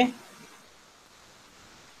 students okay?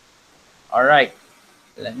 All right,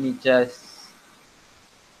 let me just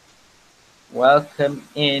welcome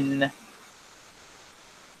in.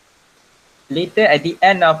 Later at the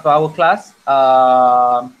end of our class,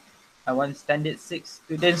 I want standard 6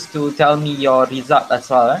 students to tell me your result as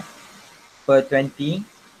well, per 20.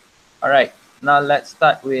 All right, now let's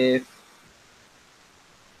start with,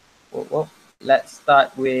 let's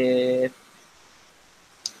start with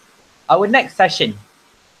our next session.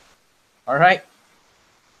 All right,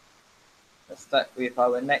 let's start with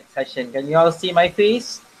our next session. Can you all see my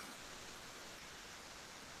face?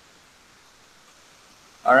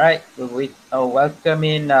 All right, we welcome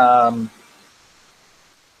in our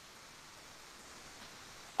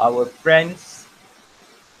friends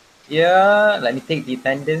here. Let me take the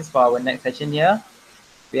attendance for our next session here.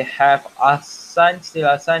 We have Ahsan, still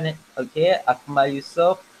Ahsan, okay. Akmal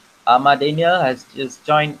Yusuf, Ahmad Daniel has just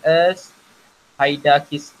joined us. Haida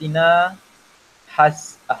Christina,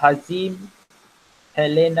 Hazim,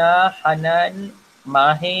 Helena, Hanan,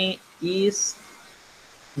 Mahe, Is,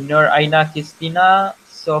 Nur Aina Christina,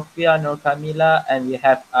 Sophia, Nur Kamila, and we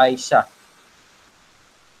have Aisha. Is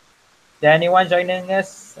there anyone joining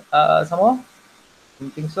us some more?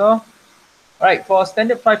 Don't think so. All right, for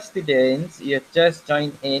standard 5 students, you have just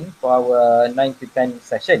joined in for our 9 to 10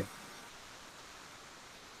 session.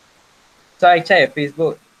 So I check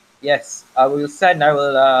Facebook. Yes, I will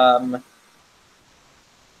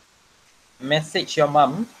message your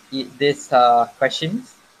mom this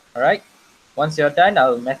questions. All right. Once you're done,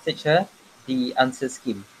 I'll message her the answer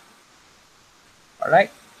scheme. All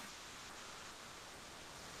right.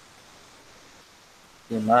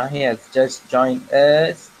 Mahi has just joined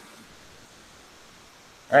us.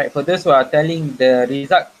 All right. For those who are telling the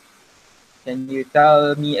result, can you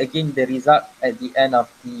tell me again the result at the end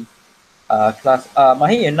of the class?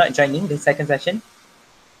 Mahi, you're not joining the second session.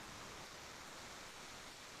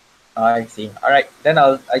 I see. All right. Then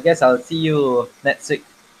I guess I'll see you next week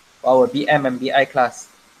for our BM and BI class.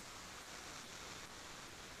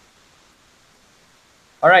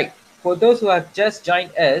 All right. For those who have just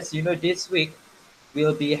joined us, this week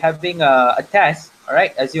we'll be having a test. All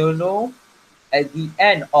right. As you know, at the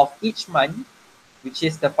end of each month, which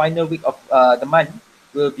is the final week of the month,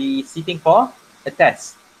 will be sitting for a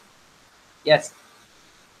test. Yes.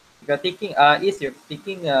 If you're taking you're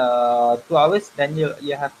taking 2 hours, then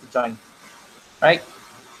you have to join. Right?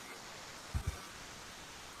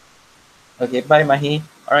 Okay, bye Mahi.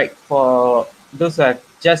 Alright, for those who have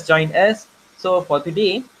just joined us, so for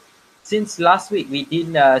today, since last week we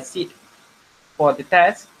didn't sit for the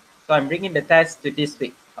test, so I'm bringing the test to this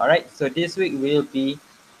week. Alright, so this week will be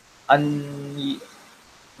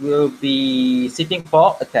sitting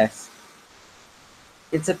for a test.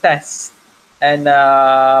 It's a test, and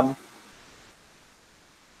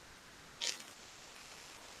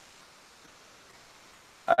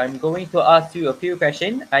I'm going to ask you a few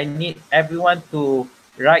questions. I need everyone to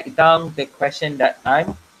write down the question that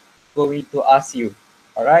I'm going to ask you.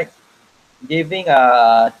 All right, giving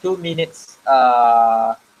 2 minutes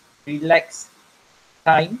relax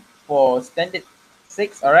time for standard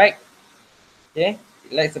 6. All right, okay,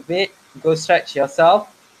 relax a bit, go stretch yourself,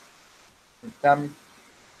 come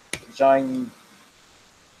join.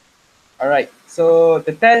 All right, so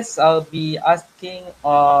the test I'll be asking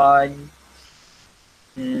on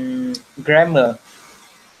grammar.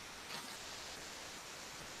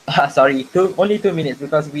 Sorry, only 2 minutes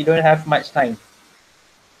because we don't have much time.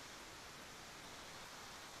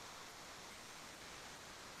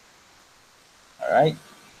 All right,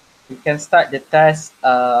 you can start the test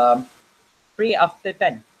pray after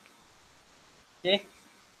 10. Okay,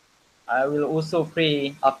 I will also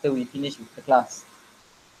pray after we finish with the class.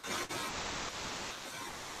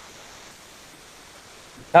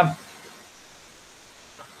 Come.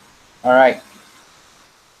 All right,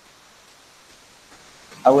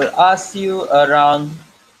 I will ask you around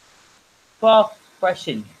 12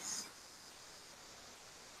 questions.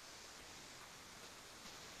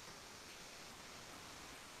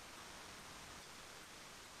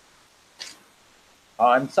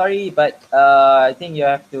 I'm sorry, but I think you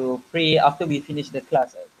have to pray after we finish the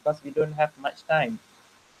class because we don't have much time.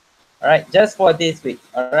 All right, just for this week.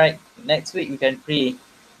 All right, next week you can pray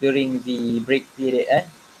during the break period,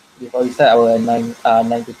 before we start our 9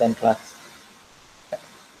 to 10 class.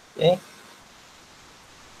 Okay,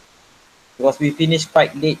 because we finished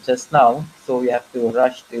quite late just now, so we have to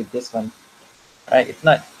rush to this one. All right, if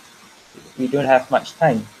not, we don't have much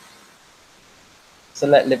time.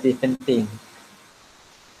 Solat lebih penting.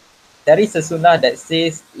 There is a sunnah that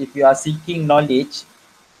says if you are seeking knowledge,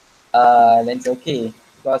 then it's okay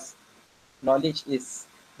because knowledge is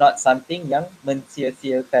not something yang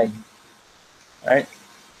mensia-siakan. Right?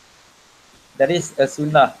 There is a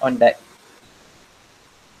sunnah on that.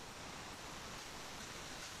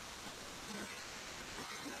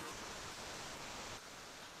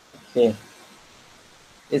 Okay.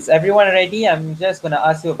 Is everyone ready? I'm just gonna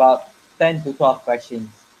ask you about 10 to 12 questions.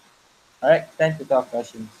 All right, 10 to 12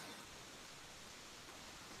 questions.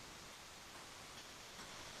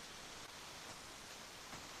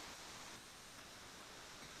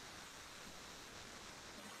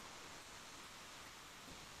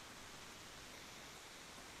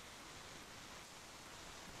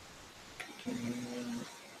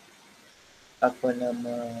 Apa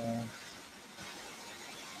nama?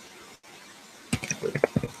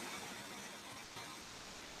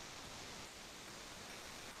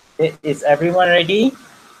 Okay, is everyone ready?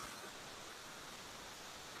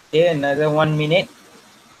 Okay, another 1 minute.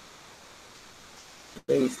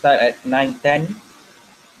 Okay, we start at 9:10.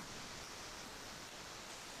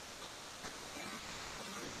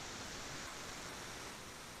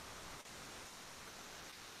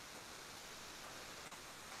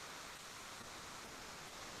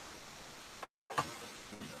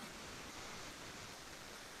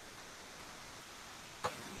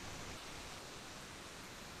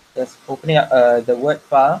 Just opening up the word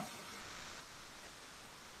file.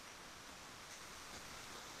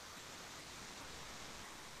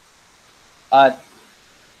 The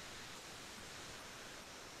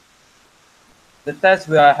test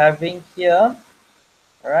we are having here,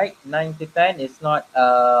 all right, 9 to 10 is not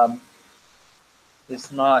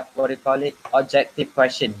what do you call it, objective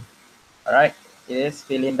question. All right, it is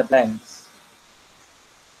fill in the blanks.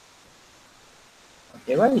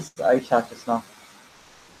 Okay, where is Aisha just now?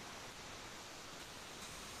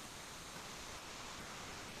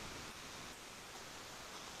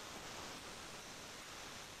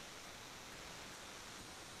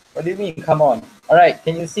 What do you mean, come on? All right,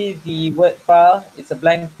 can you see the word file? It's a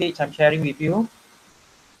blank page I'm sharing with you.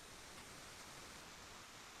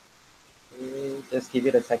 Okay, just give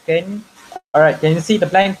it a second. All right, can you see the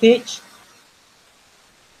blank page?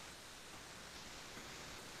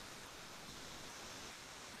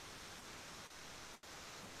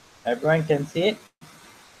 Everyone can see it?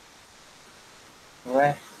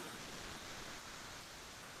 Where?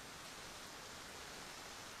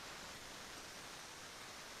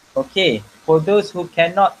 Okay, for those who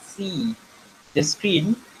cannot see the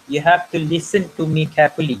screen, you have to listen to me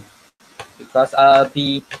carefully because I'll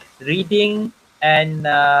be reading and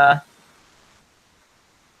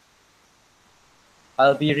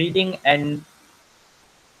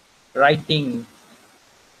writing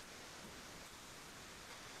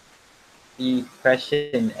the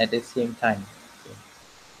question at the same time. Okay.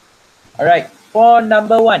 All right, for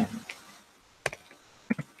number 1.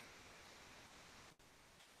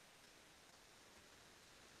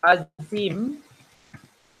 Azim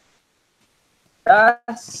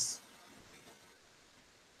does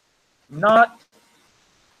not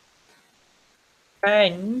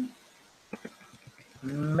spend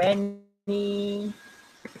many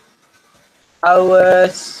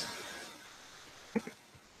hours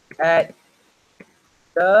at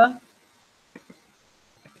the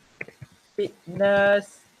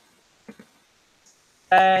fitness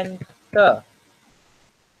center.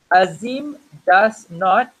 Azim does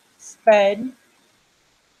not spend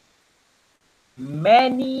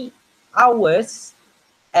many hours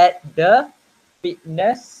at the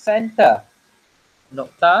fitness center.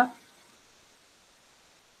 Nokta.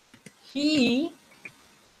 He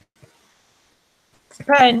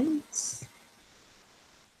spends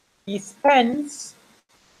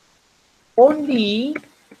only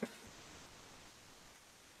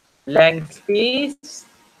blank space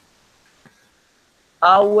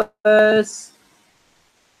hours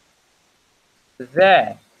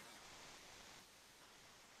there.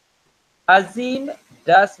 Azim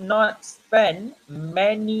does not spend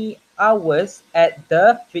many hours at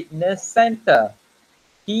the fitness center.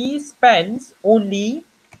 He spends only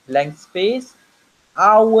blank space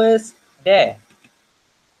hours there.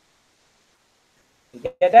 You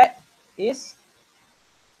get that? Is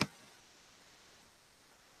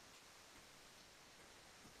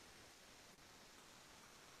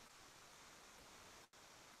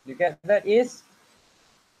you get that? Is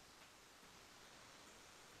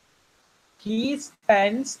he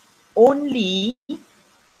spends only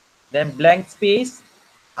then blank space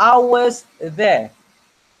hours there.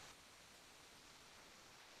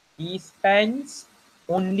 He spends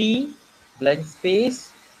only blank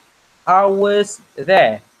space hours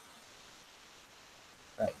there.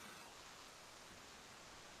 Right.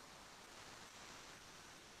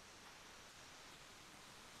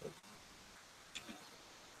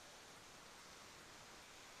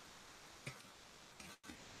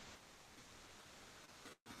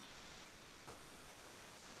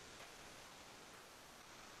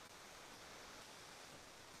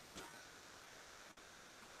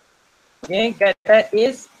 Okay, get that?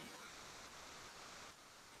 Is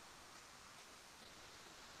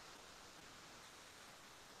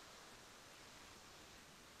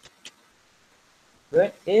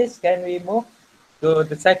good. Is can we move to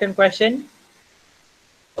the second question?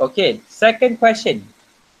 Okay, second question.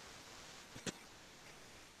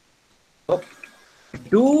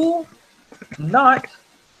 Do not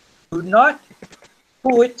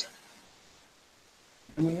put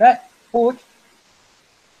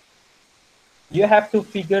you have to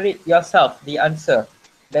figure it yourself, the answer.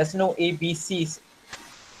 There's no ABCs.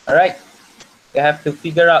 All right, you have to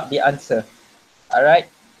figure out the answer. All right,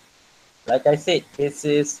 like I said, this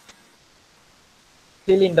is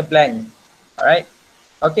fill in the blank. All right,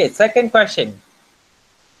 okay, second question.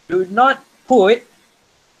 Do not put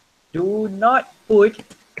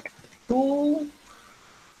two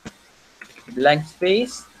blank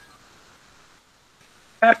space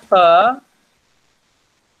pepper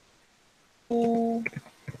to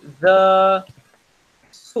the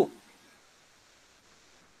soup.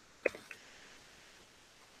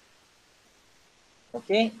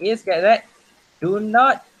 Okay, is get that? Do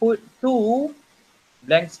not put two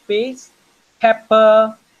blank space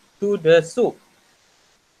pepper to the soup.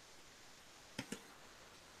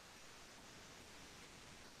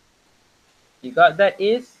 You got that?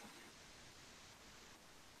 Is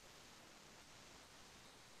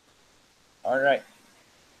all right.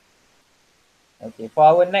 Okay, for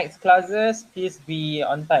our next classes, please be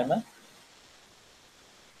on time. Huh?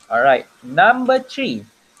 All right, number 3.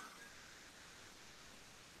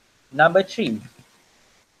 Number 3.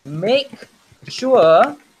 Make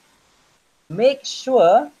sure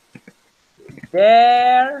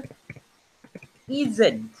there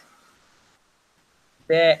isn't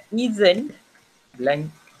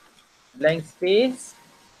blank space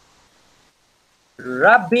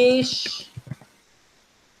rubbish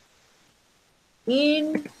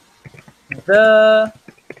in the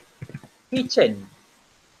kitchen.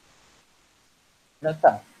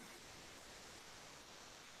 Nakah?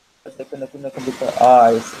 Saya kena guna komputer.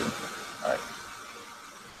 I see. Alright.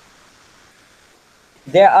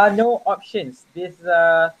 There are no options. This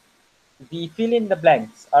the fill in the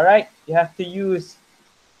blanks. Alright, you have to use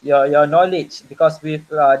your knowledge because we've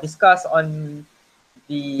discussed on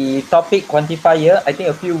the topic quantifier, I think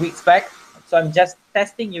a few weeks back. So I'm just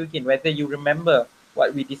testing you again whether you remember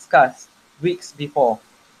what we discussed weeks before.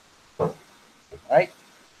 Alright.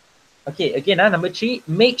 Okay, again, number 3,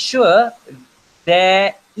 make sure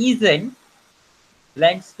there isn't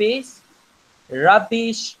blank space,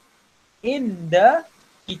 rubbish in the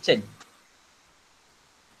kitchen.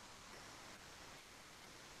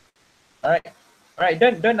 Alright. Alright,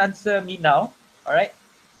 don't answer me now. Alright.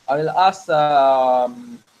 I will ask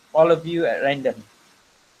all of you at random.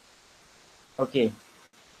 Okay.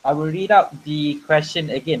 I will read out the question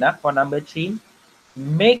again for number 3.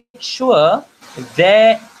 Make sure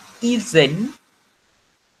there isn't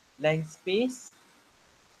blank space,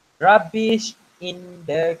 rubbish in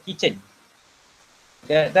the kitchen.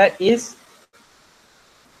 That is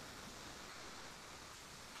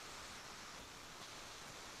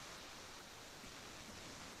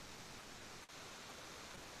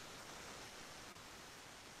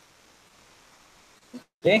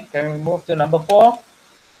okay. Can we move to number 4?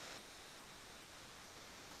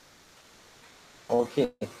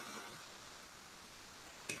 Okay.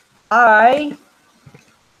 I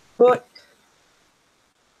could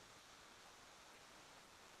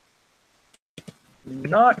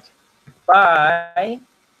not buy.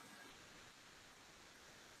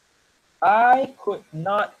 I could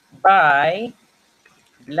not buy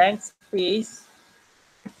blank space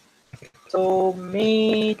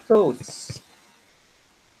tomatoes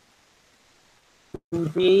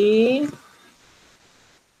today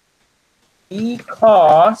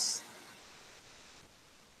because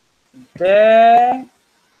there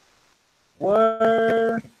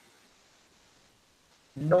were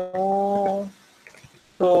no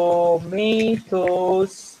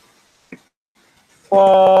tomatoes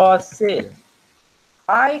for sale.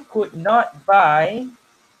 I could not buy.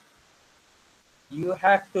 You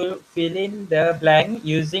have to fill in the blank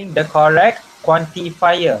using the correct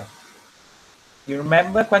quantifier. You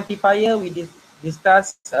remember quantifier we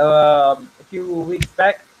discussed a few weeks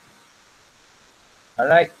back? All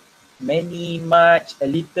right. Many, much, a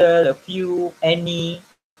little, a few, any.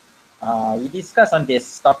 We discussed on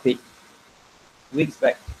this topic weeks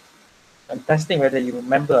back. I'm testing whether you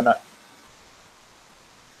remember or not.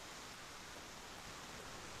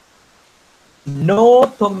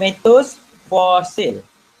 No tomatoes for sale.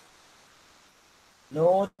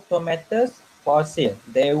 No tomatoes for sale.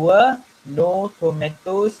 There were no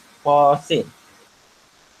tomatoes for sale.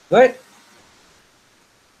 Good.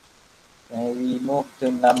 And we move to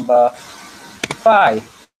number 5.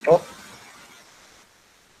 Oh.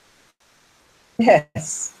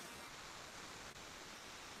 Yes.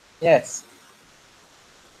 Yes.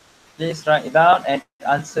 Please write it down and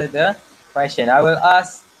answer the question. I will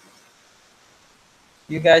ask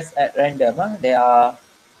you guys at random. There are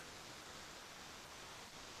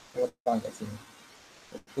berapa kat sini?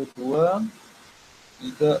 1, 2, 3,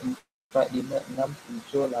 4, 5, 6, 7, 8, 9,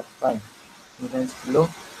 10, 11, 12.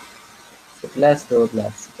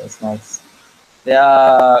 That's nice. They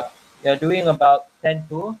are doing about 10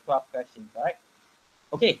 to 12 questions, right?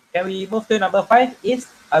 Okay, can we move to number 5?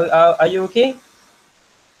 Are you okay?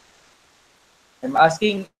 I'm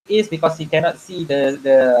asking is because you cannot see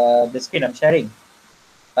the screen I'm sharing,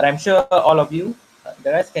 but I'm sure all of you, the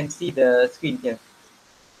rest can see the screen here.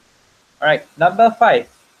 All right, number 5.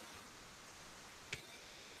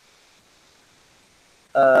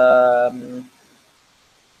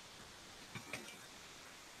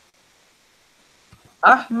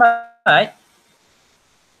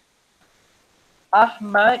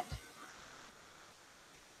 Ahmad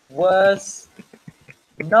was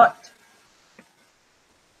not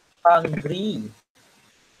hungry.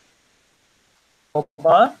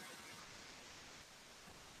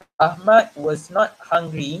 Ahmad was not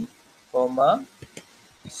hungry,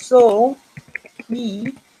 so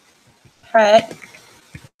he had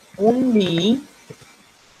only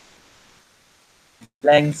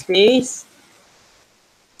blank space.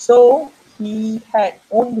 So he had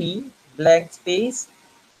only blank space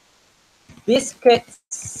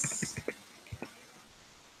biscuits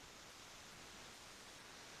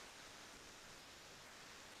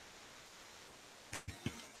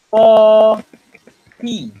for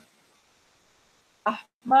tea.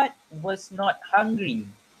 Ahmad was not hungry,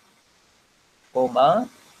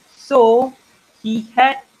 so he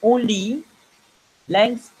had only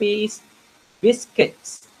blank space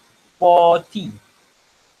biscuits for tea.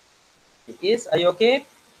 It is, are you okay?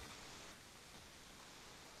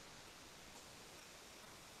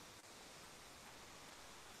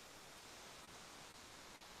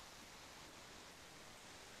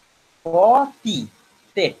 For tea,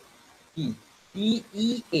 tea, tea,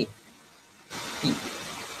 T-E-A, tea.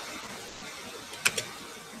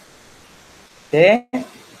 Okay.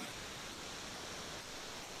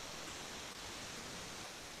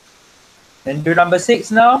 Then do number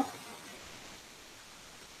 6 now.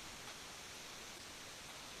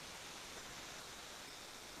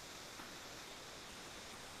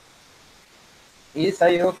 Is, are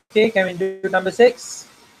you okay? Can we do number 6?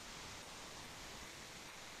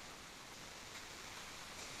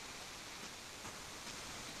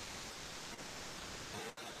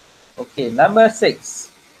 Okay, number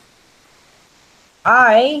 6.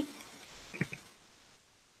 I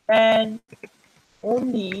can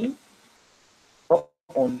only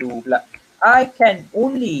I can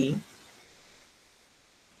only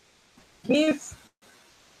give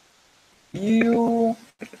you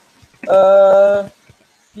a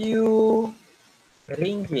few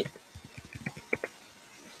ringgit.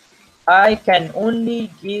 I can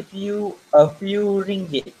only give you a few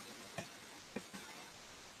ringgit.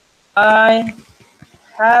 I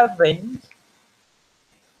haven't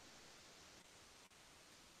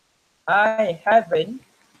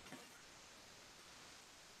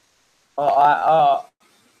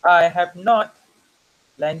I have not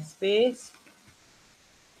blank space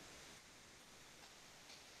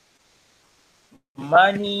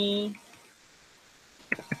money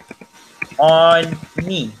on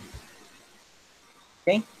me.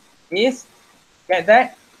 Okay, is, get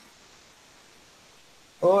that?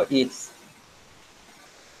 Oh, it's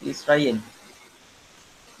Ryan.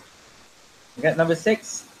 Get number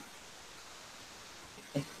 6.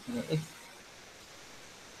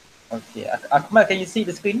 Okay, Akmal, can you see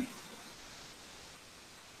the screen?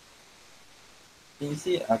 Can you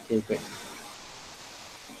see? Okay, good.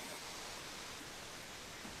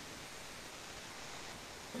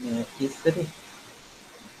 Yesterday.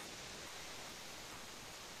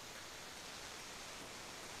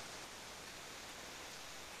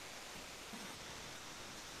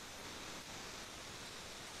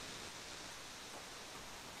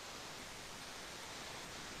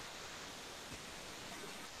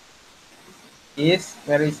 Is,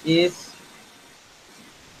 where is is?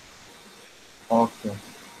 Okay.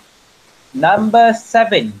 Number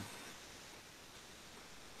 7.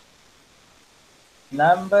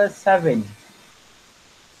 Number 7.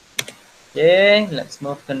 Okay, let's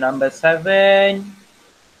move to number 7.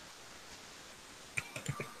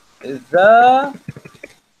 The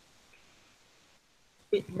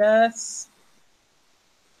fitness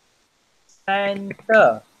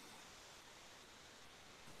center.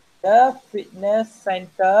 The fitness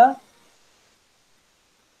center.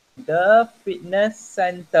 The fitness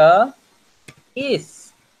center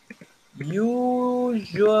is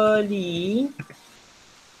usually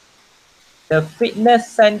the fitness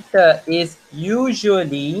center is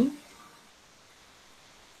usually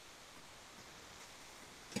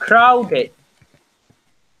crowded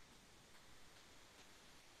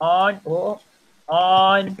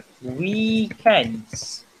on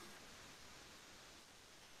weekends.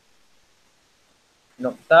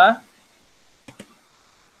 Nokta.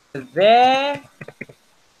 There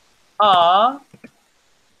are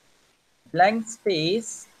blank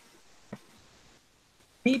space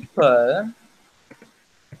people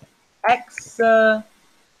exercising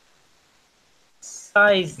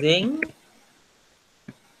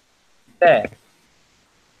there.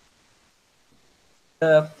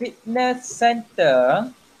 The fitness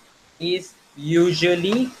center is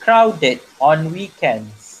usually crowded on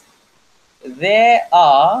weekends. There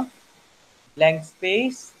are blank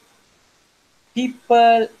space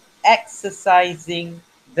people exercising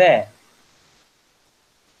there.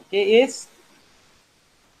 Okay, is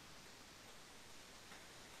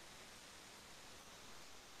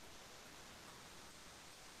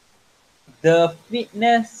the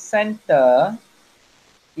fitness center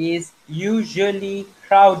is usually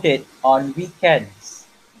crowded on weekends.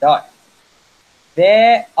 Dot.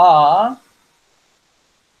 There are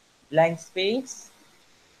blank space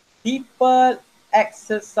people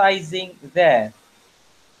exercising there.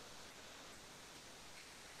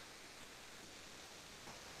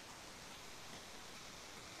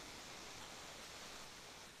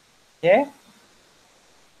 Okay.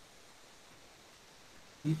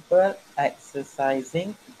 People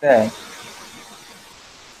exercising there.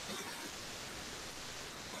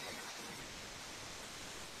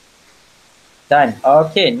 Done.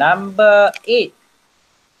 Okay, number 8. I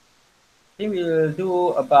think we will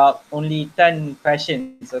do about only 10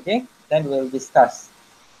 questions, okay? Then we'll discuss.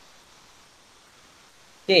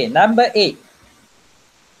 Okay, number 8.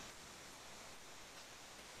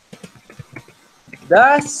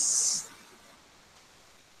 Does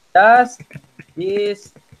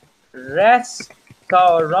this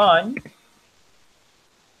restaurant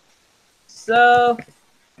serve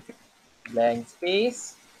blank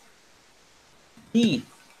space beef?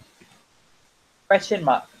 Question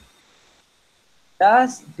mark.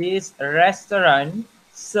 Does this restaurant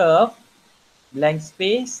serve blank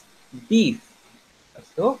space beef?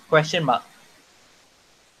 So question mark.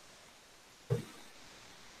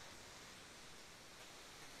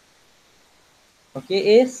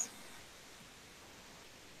 Okay, is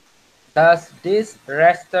does this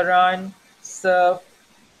restaurant serve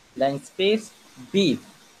blank space beef?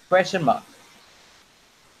 Question mark.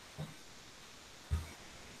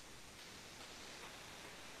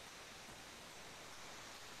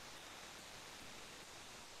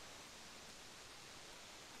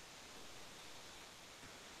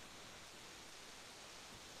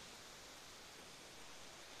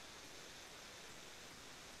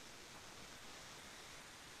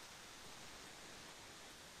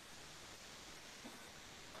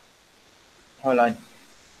 Hold on.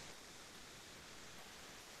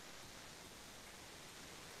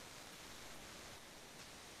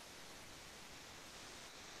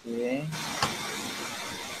 Okay.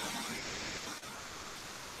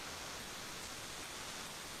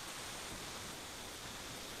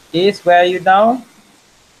 Is where you now?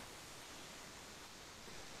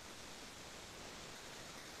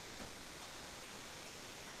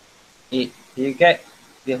 Do you get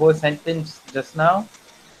the whole sentence just now?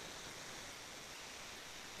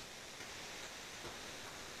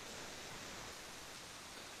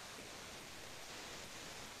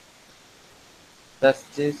 Does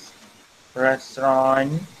this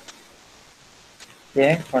restaurant,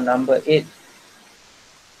 okay, for number 8.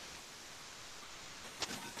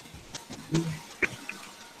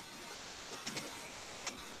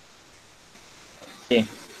 Okay.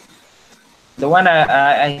 The one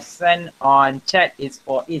I sent on chat is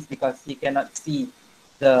for Is because he cannot see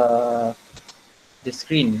the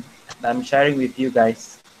screen I'm sharing with you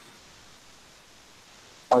guys.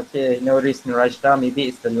 Okay, no reason Rajda, maybe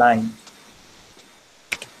it's the line.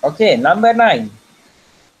 Okay, number 9.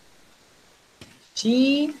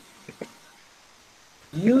 She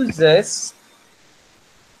uses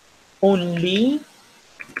only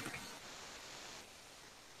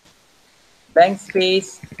blank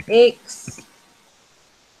space eggs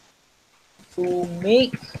to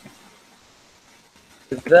make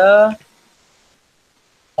the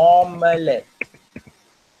omelette.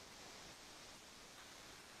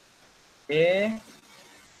 Okay,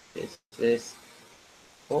 this is,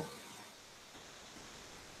 oh,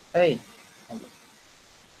 hey,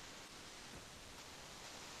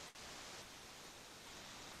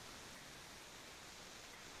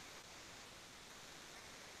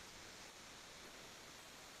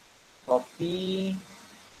 copy.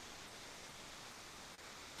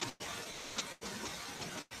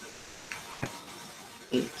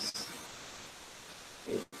 It's,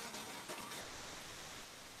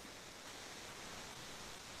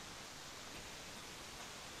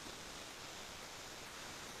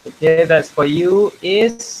 okay, that's for you.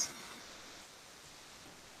 Is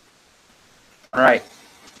all right.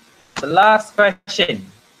 The last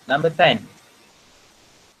question, number 10.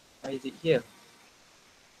 Why is it here?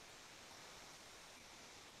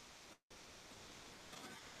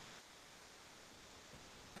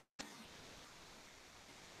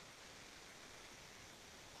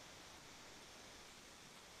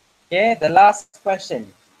 Okay, the last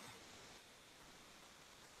question.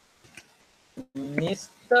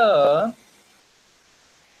 Mr.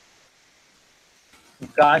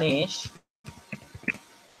 Ganesh,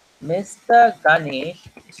 Mr. Ganesh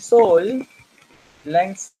sold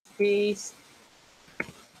blank space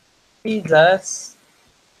pizzas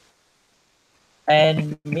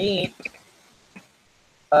and made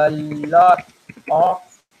a lot of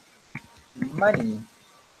money.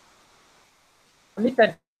 Only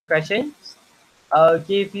 10 questions. I'll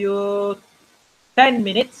give you 10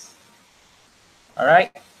 minutes. All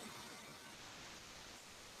right.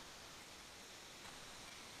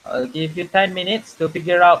 I'll give you 10 minutes to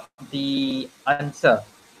figure out the answer.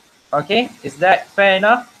 Okay, is that fair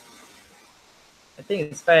enough? I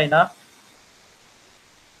think it's fair enough.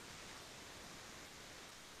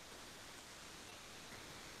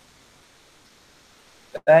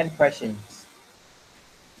 Ten questions.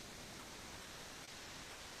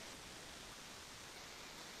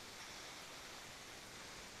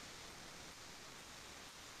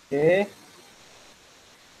 Okay,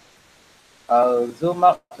 I'll zoom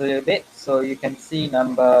out a little bit so you can see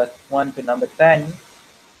number 1 to number 10.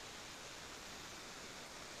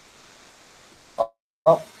 Oh,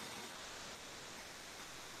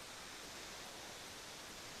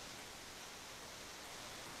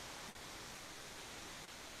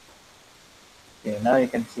 okay, now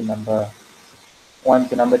you can see number 1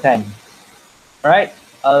 to number 10. All right,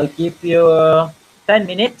 I'll give you 10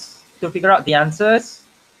 minutes to figure out the answers.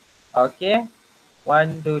 Okay,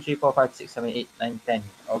 1, 2, 3, 4, 5, 6, 7, 8, 9, 10.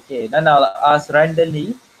 Okay, then I'll ask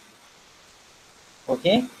randomly.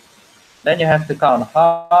 Okay, then you have to count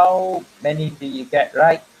how many do you get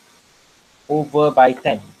right over by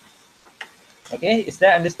 10. Okay, is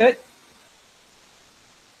that understood?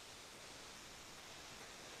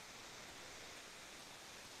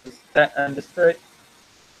 Is that understood?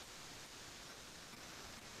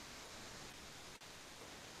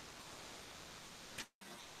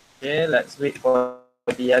 Okay, let's wait for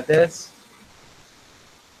the others.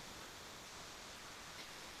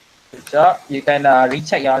 Good job. You can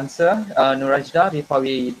recheck your answer, Nurajda, before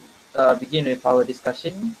we begin with our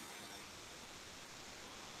discussion.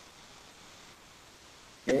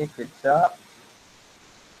 Okay, good job.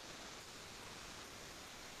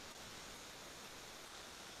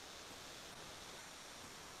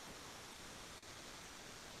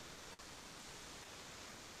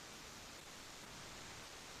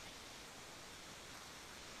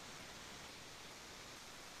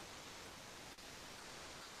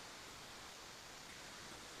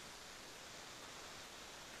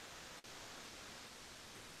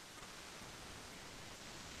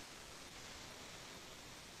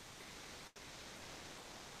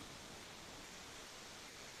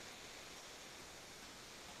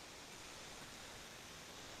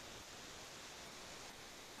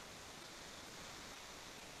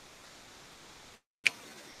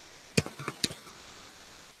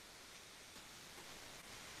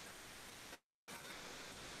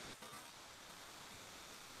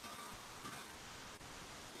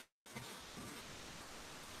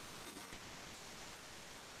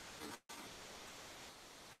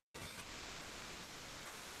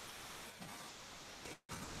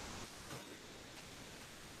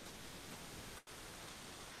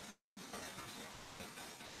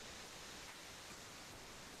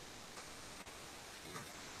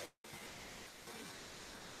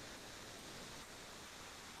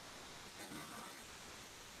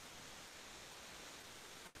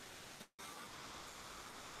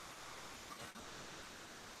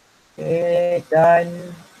 Okay,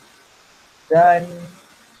 done. Done.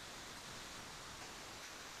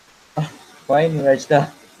 Why Nurajda?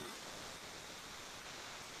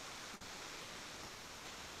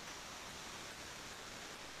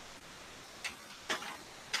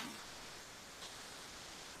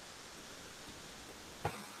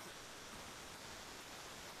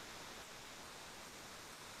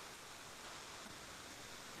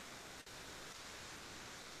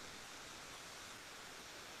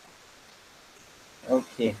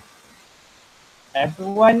 Okay.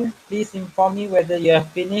 Everyone, please inform me whether you have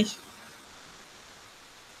finished.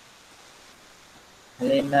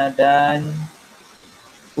 Helena done.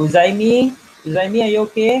 Uzaimi, are you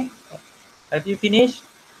okay? Have you finished?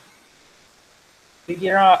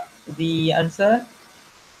 Figure out the answer.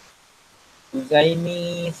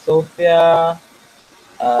 Uzaimi, Sophia,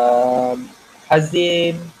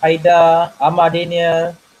 Hazim, Haida, Ahmad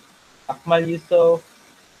Daniel, Akmal Yusuf.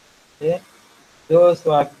 Okay. Those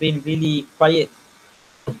who have been really quiet.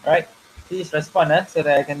 Right. Please respond so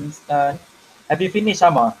that I can. Have you finished,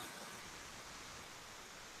 Amma?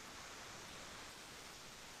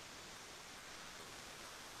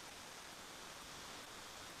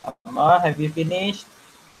 Amma, have you finished?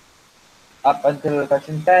 Up until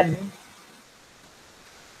question 10.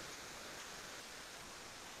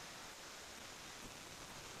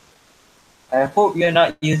 I hope you're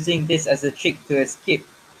not using this as a trick to escape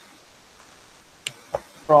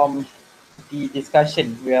from the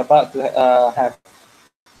discussion we're about to have.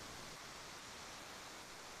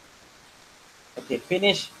 Okay,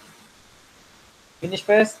 finish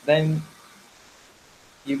first, then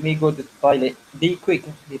you may go to the toilet. Be quick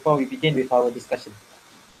before we begin with our discussion.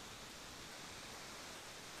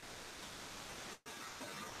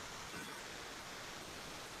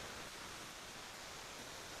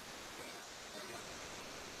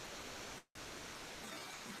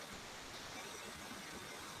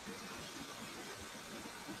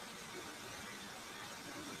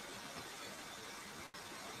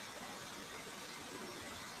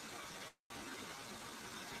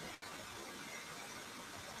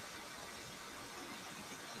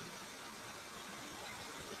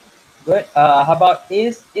 Good. How about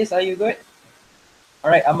Is? Is, are you good? All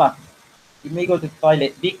right, Amma. You may go to the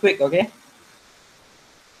toilet. Be quick, okay?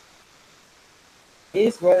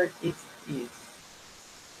 Is where it is. Is.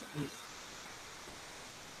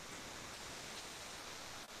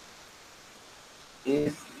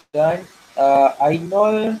 Is done. I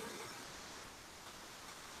know.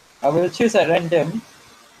 I will choose at random.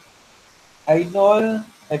 I know.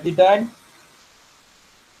 Have you done?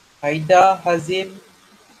 Haida, Hazim,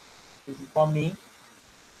 inform me.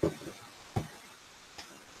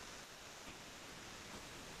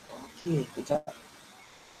 Okay, kejap.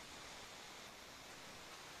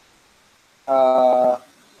 Uh,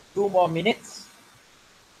 2 more minutes.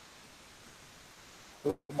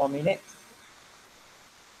 2 more minutes.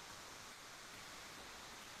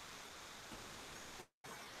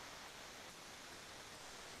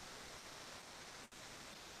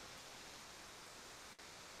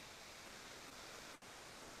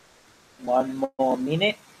 One more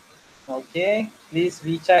minute. Okay, please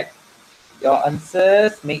recheck your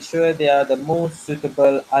answers. Make sure they are the most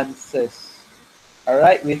suitable answers. All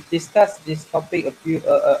right, we've discussed this topic a few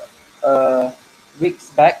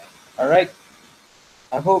weeks back. All right,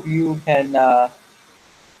 I hope you can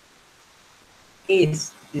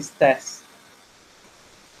ace this test.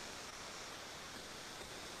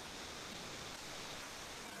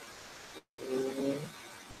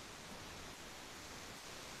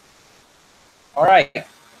 All right.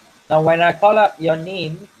 Now, when I call up your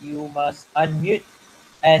name, you must unmute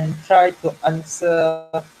and try to answer.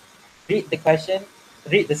 Read the question.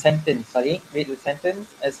 Read the sentence. Sorry, read the sentence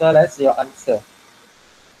as well as your answer.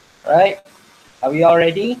 All right. Are we all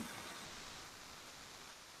ready?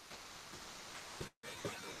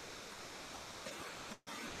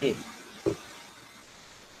 Okay.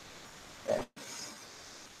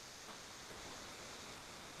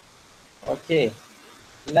 Okay.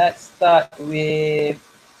 Let's start with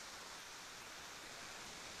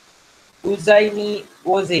Uzaini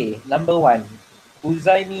Oze, number one.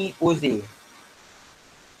 Uzaini Oze.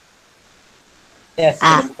 Yes,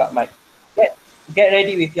 kena buka mic. Get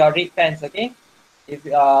ready with your red pens, okay? If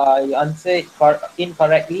you answer it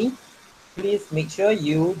incorrectly, please make sure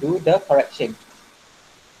you do the correction.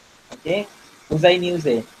 Okay? Uzaini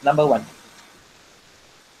Oze, number one.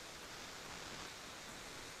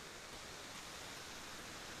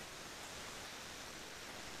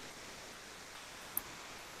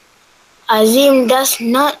 Azim does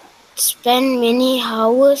not spend many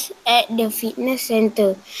hours at the fitness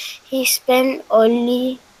center. He spent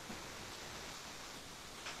only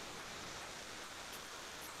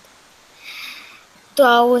 2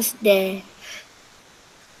 hours there.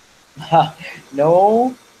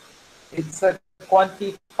 No, it's a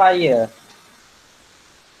quantifier.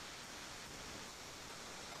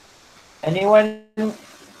 Anyone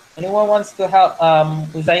wants to help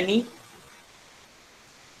Uzaini?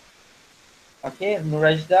 Okay,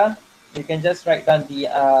 Nurajda, you can just write down the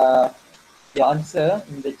your answer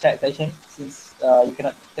in the chat section since you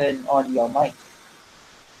cannot turn on your mic.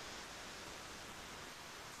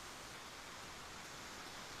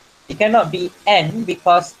 It cannot be n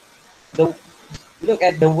because the look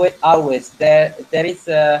at the word hours. There is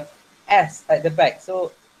a s at the back,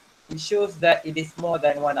 so it shows that it is more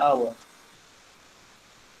than 1 hour.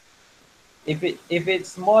 If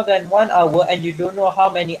it's more than 1 hour and you don't know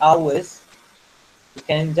how many hours, you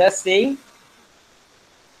can just say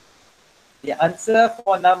the answer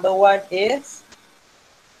for number one is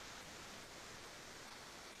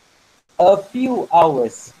a few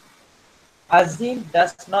hours. Azim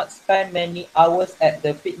does not spend many hours at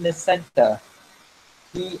the fitness center.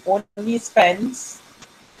 He only spends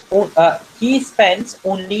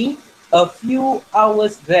only a few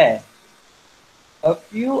hours there. A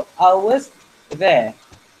few hours there.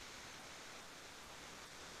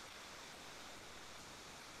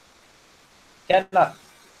 Cannot.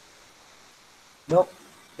 Nope.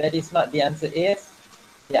 That is not the answer is.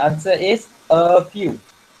 The answer is a few.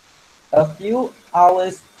 A few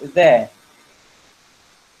hours there.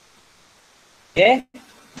 Okay?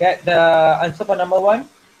 Get the answer for number one.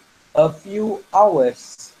 A few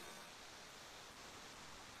hours.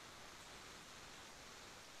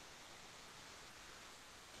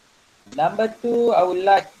 Number two, I would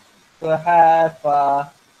like to have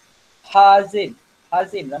Hazim.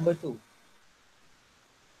 Hazim, number two.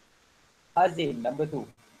 Hazim, number two.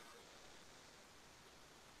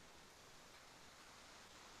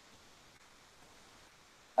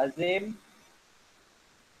 Hazim.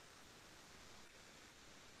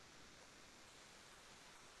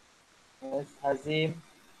 Yes, Hazim.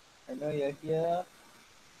 I know you're here.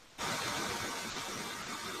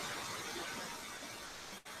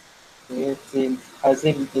 Since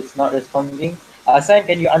Hazim is not responding, Asan,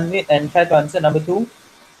 can you unmute and try to answer number 2?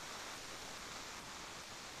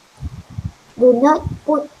 Do not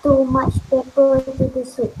put too much pepper to the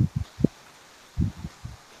soup.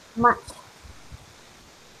 Much.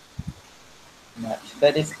 Much.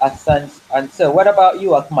 That is Asan's answer. What about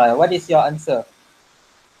you, Akmal? What is your answer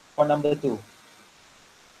for number 2?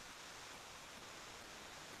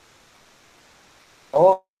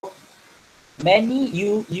 Oh, many.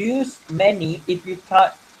 You use many if you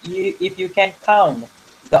can't. If you can count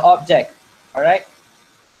the object. All right.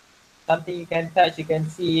 Something you can touch, you can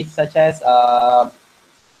see, such as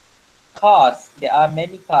cars. There are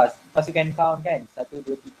many cars because you can count, kan? 1,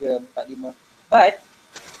 2, 3, 4, 5. But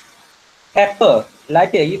pepper,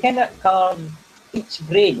 lada, you cannot count each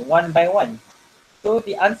grain one by one. So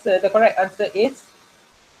the answer, the correct answer is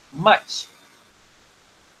much.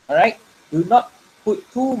 All right. Do not put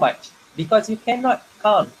too much because you cannot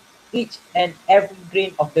count each and every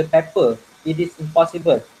grain of the pepper. It is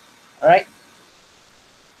impossible. All right.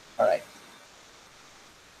 All right.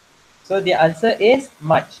 So the answer is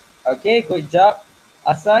much. Okay, good job,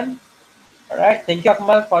 Asan. All right, thank you,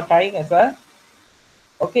 Akmal, for trying as well.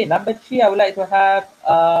 Okay, number 3, I would like to have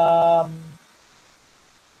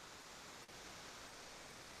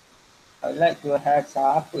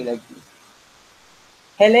siapa lagi?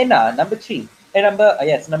 Helena, number 3.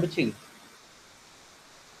 Yes, number 3.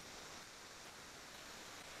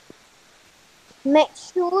 Make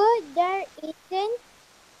sure there isn't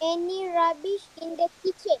any rubbish in the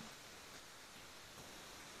kitchen.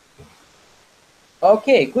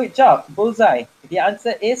 Okay, good job, bullseye. The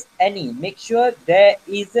answer is any. Make sure there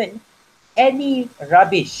isn't any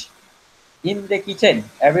rubbish in the kitchen.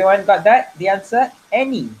 Everyone got that? The answer,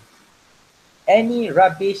 any. Any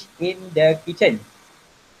rubbish in the kitchen.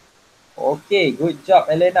 Okay, good job,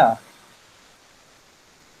 Elena.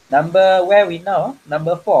 Where we now?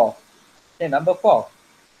 Number 4. Okay, number 4.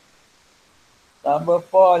 Number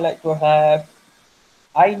 4, I'd like to have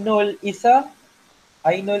Ainul Isa.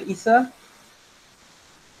 Ainul Isa.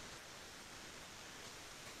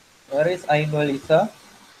 Where is Ainul Isa?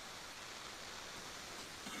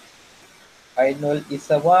 Ainul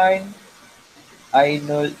Isa 1.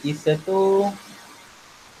 Ainul Isa 2.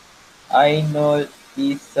 Ainul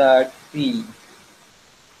Isa 3.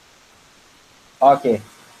 Okay,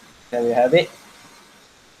 there we have it.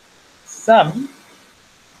 Some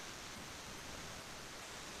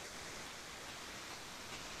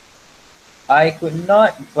I could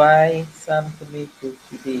not buy some tomatoes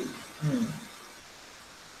today.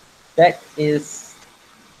 That is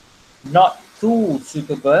not too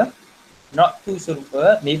suitable. Not too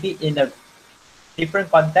suitable. Maybe in a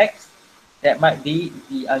different context, that might be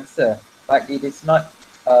the answer, but it is not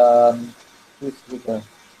too suitable.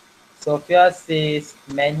 Sophia says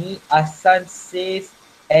many. Asan says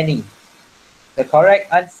any. The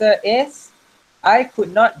correct answer is I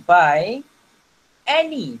could not buy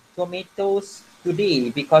any tomatoes today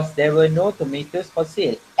because there were no tomatoes for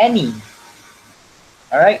sale. Any.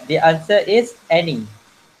 All right, the answer is any.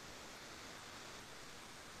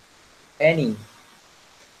 Any.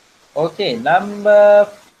 Okay, number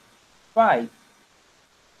 5.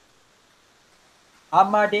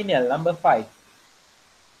 Amar Daniel, number 5.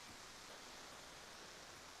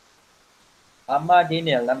 Amar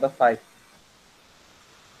Daniel, number 5.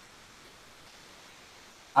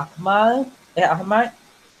 Ahmad.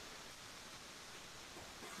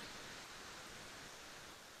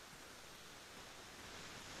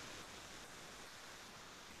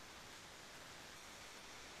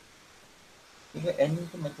 Juga any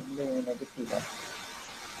tu macam benda yang negatif lah.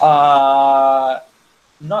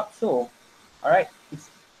 Not so. Alright,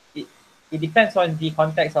 it depends on the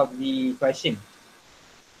context of the question.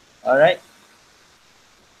 Alright.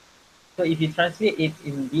 So if you translate it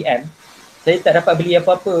in DM, saya tak dapat beli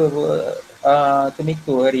apa-apa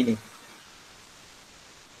tomato hari ni.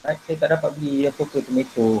 Right, saya tak dapat beli apa-apa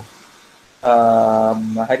tomato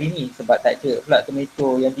hari ni sebab tak ada pula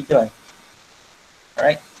tomato yang dijual.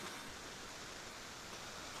 Alright.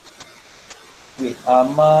 Wait,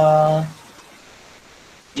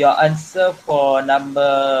 your answer for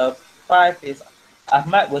number 5 is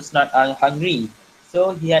Ahmad was not hungry.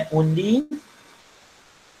 So he had only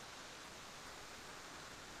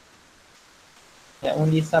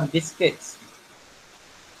some biscuits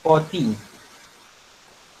for tea.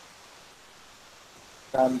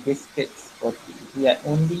 Some biscuits for tea. He had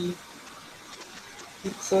only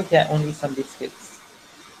some biscuits.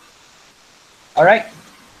 Alright.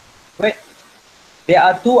 Wait. There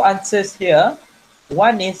are 2 answers here.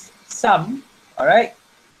 One is some, all right?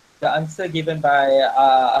 The answer given by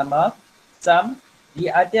Amar, some. The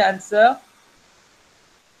other answer,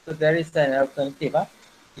 so there is an alternative.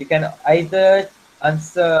 You can either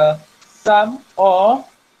answer some or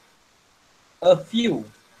a few.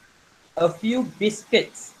 A few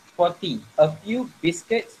biscuits for tea. A few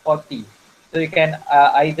biscuits for tea. So you can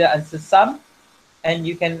either answer some, and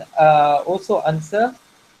you can also answer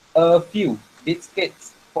a few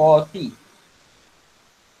biscuits for tea.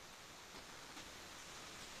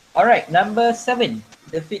 All right, number 7,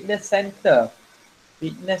 the fitness center.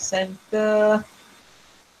 Fitness center.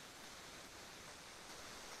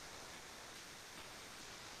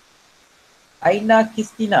 Aina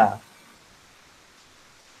Kistina.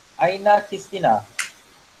 Aina Kistina.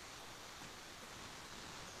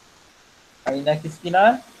 Aina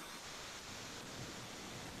Kistina.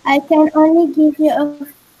 I can only give you a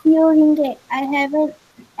few ringgit. I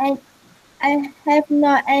have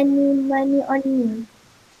not any money on me.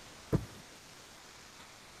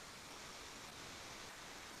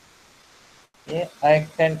 Yeah, I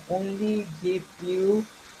can only give you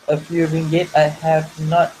a few ringgit. I have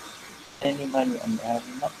not any money on me. I have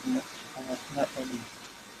not much. I have not any.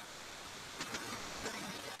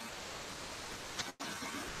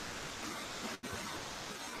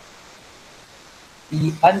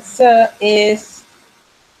 The answer is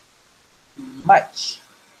much.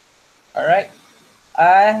 All right.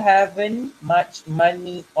 I haven't much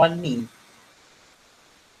money on me.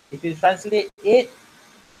 If you translate it,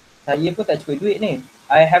 saya pun tak cukup duit ni.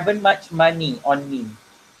 I haven't much money on me.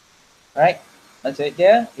 Right? Maksud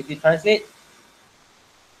dia, if you translate,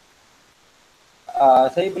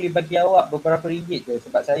 saya boleh bagi awak beberapa ringgit je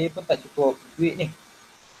sebab saya pun tak cukup duit ni.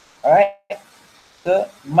 Alright? So,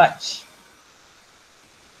 much.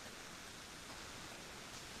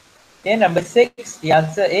 Okay, number 6, the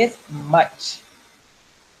answer is much.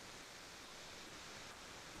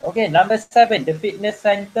 Okay, number 7, the fitness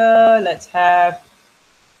center. Let's have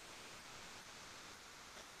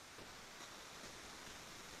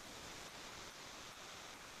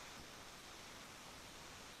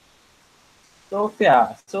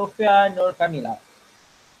Sophia Nur Kamila.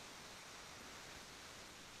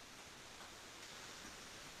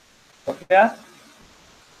 Sophia?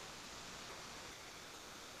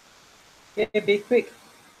 Okay, be quick.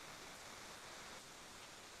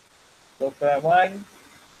 Sophia 1,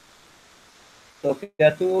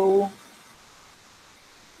 Sophia 2,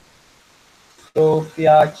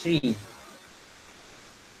 Sophia 3.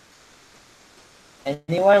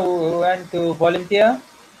 Anyone who want to volunteer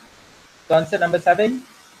to answer number 7?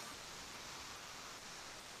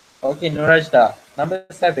 Okay, Nurajda. Number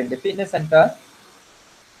 7, the fitness center.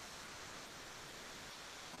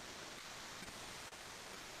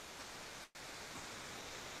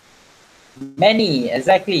 Many,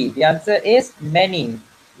 exactly. The answer is many.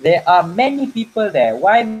 There are many people there.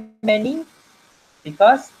 Why many?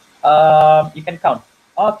 Because you can count.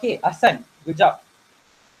 Okay, Asan, good job.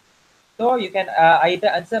 So you can either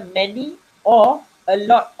answer many or a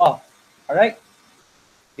lot of. All right,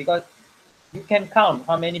 because you can count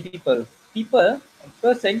how many people. People,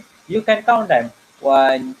 person, you can count them.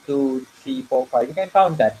 1, 2, 3, 4, 5. You can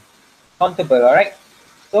count that. Countable. All right.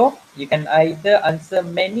 So you can either answer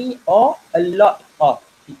many or a lot of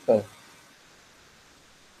people.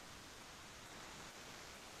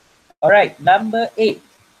 All right, number 8.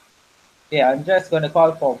 Okay, I'm just going to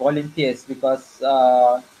call for volunteers because,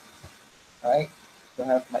 right, don't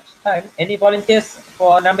have much time. Any volunteers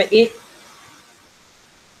for number 8?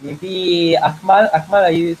 Maybe Akmal. Akmal,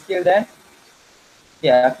 are you still there?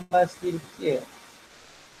 Yeah, Akmal still here.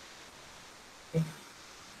 Okay.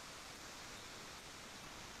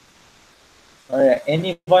 All right,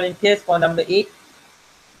 any volunteers for number 8?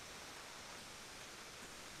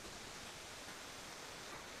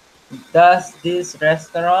 Does this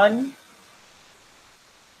restaurant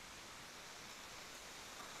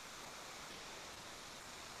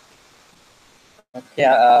okay,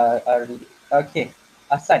 okay,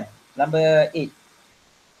 Hasan, number 8.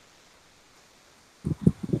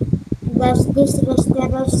 Does this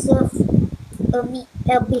restaurant serve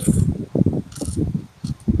a beef?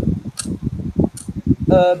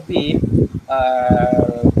 Beef,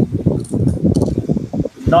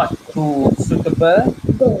 not too suitable,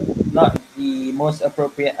 not the most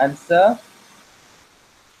appropriate answer.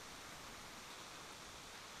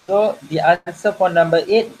 So the answer for number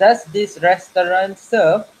 8, does this restaurant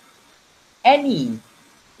serve any?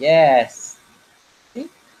 Yes. See?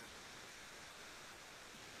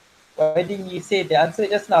 Why didn't you say the answer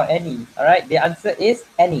just now? Any. All right. The answer is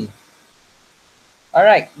any. All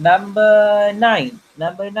right. Number 9.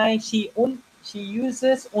 Number 9. She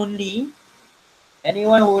uses only.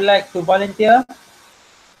 Anyone who would like to volunteer?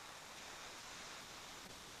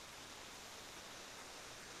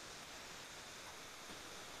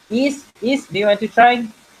 Is, do you want to try?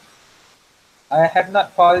 I have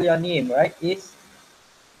not called your name, right? Is.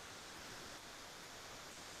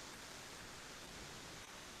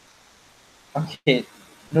 Okay.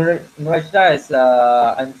 Nurajda has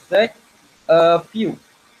answered a few.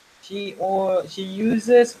 She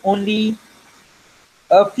uses only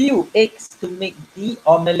a few eggs to make the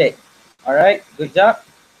omelette. All right, good job.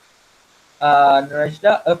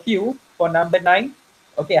 Nurajda, a few for number 9.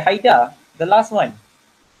 Okay, Haida, the last one.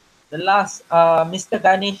 The last, Mr.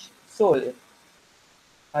 Ganesh Soul.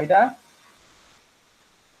 Haida?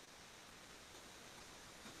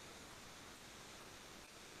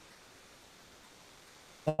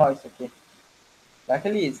 No, it's okay.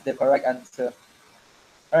 Luckily, it's the correct answer.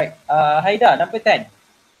 All right, Haida, number 10.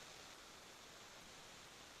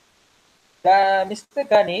 Mr.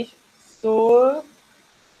 Ganesh sold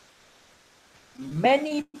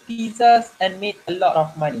many pizzas and made a lot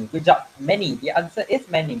of money. Good job. Many. The answer is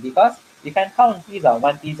many because you can count pizza.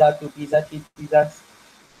 1 pizza, 2 pizza, 3 pizzas.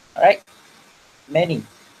 All right. Many.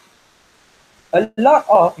 A lot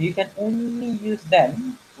of, you can only use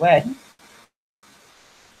them when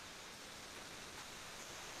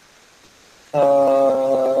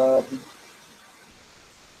I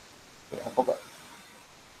forgot.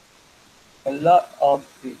 A lot of,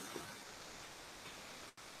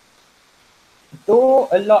 though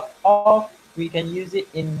a lot of, we can use it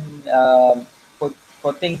in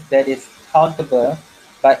for things that is countable,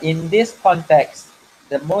 but in this context,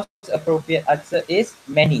 the most appropriate answer is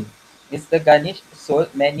many. Mr. Ganesh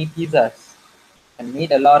sold many pizzas and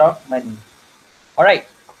made a lot of money. All right,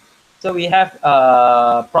 so we have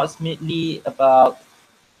approximately about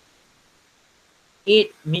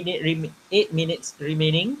 8 minutes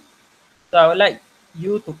remaining. So I would like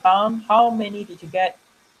you to count how many did you get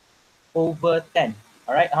over 10.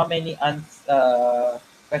 All right, how many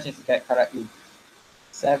questions you get correctly?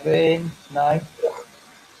 7, 9.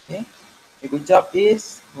 Okay. A good job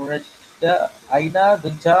is Murashida. Aina,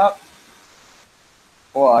 good job.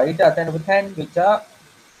 Oh, Aida, 10 over 10, good job.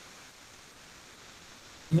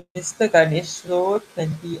 Mr. Ganesh wrote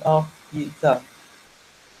plenty of pizza.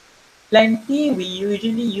 Plenty, we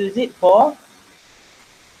usually use it for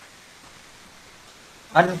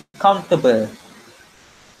uncountable.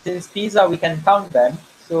 Since pizza, we can count them,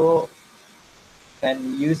 so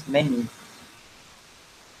can use many.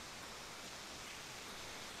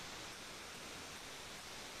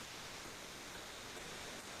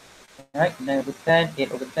 Alright, 9 over 10,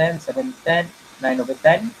 8 over 10, 7 over 10, 9 over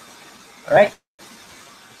 10. Alright.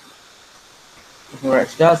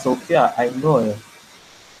 Nurajda, Sophia, I know.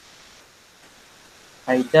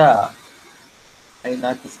 Aida,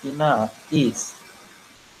 Aina Christina, is.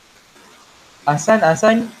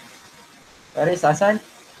 Asan, where is Asan?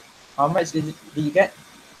 How much did you get?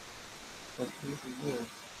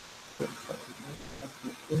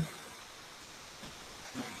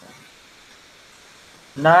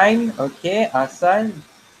 9, okay, Asan.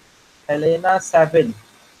 Helena, 7.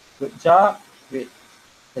 Good job. Great.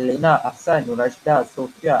 Helena, Asan, Nurajda,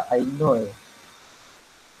 Sophia, I know.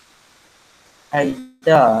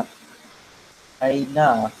 Aida,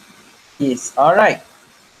 Aina, is. Alright.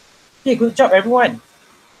 Okay, good job, everyone.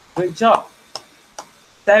 Good job.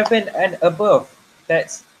 7 and above.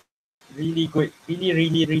 That's really good. Really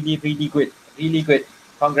good. Really good.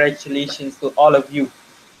 Congratulations to all of you.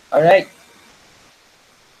 Alright.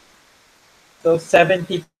 So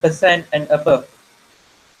 70% and above.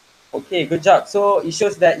 Okay, good job. So it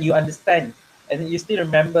shows that you understand and you still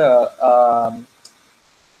remember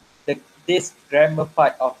this grammar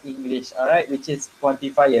part of English, all right, which is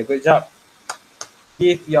quantifier. Good job.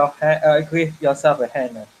 Give yourself a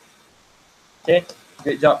hand. Okay,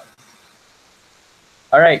 good job.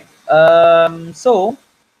 All right. So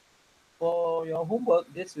for your homework,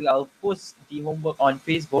 I'll post the homework on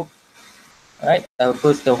Facebook. All right, I'll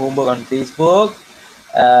post the homework on Facebook,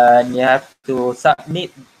 and you have to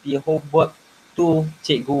submit the homework to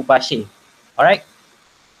Cikgu Bashir. All right.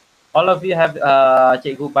 All of you have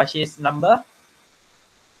Cikgu Bashir's number.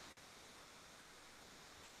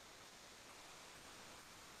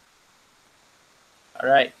 All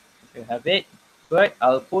right, if you have it, good.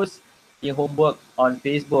 I'll post the homework on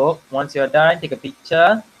Facebook. Once you're done, take a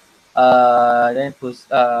picture, then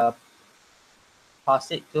pass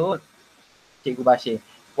it to Cikgu Bashir.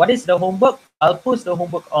 What is the homework? I'll post the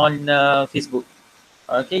homework on Facebook.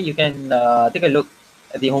 Okay, you can take a look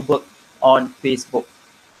at the homework on Facebook.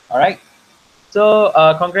 All right. So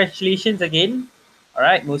congratulations again. All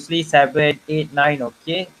right, mostly 7, 8, 9.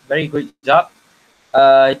 Okay, very good job.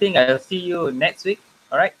 I think I'll see you next week.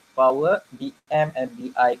 All right, for our BM and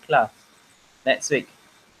BI class next week.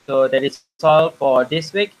 So that is all for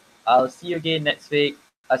this week. I'll see you again next week.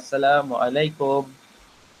 Assalamualaikum.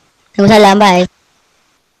 Waalaikumsalam, bye.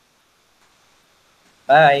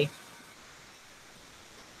 Bye.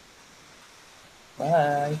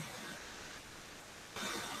 Bye.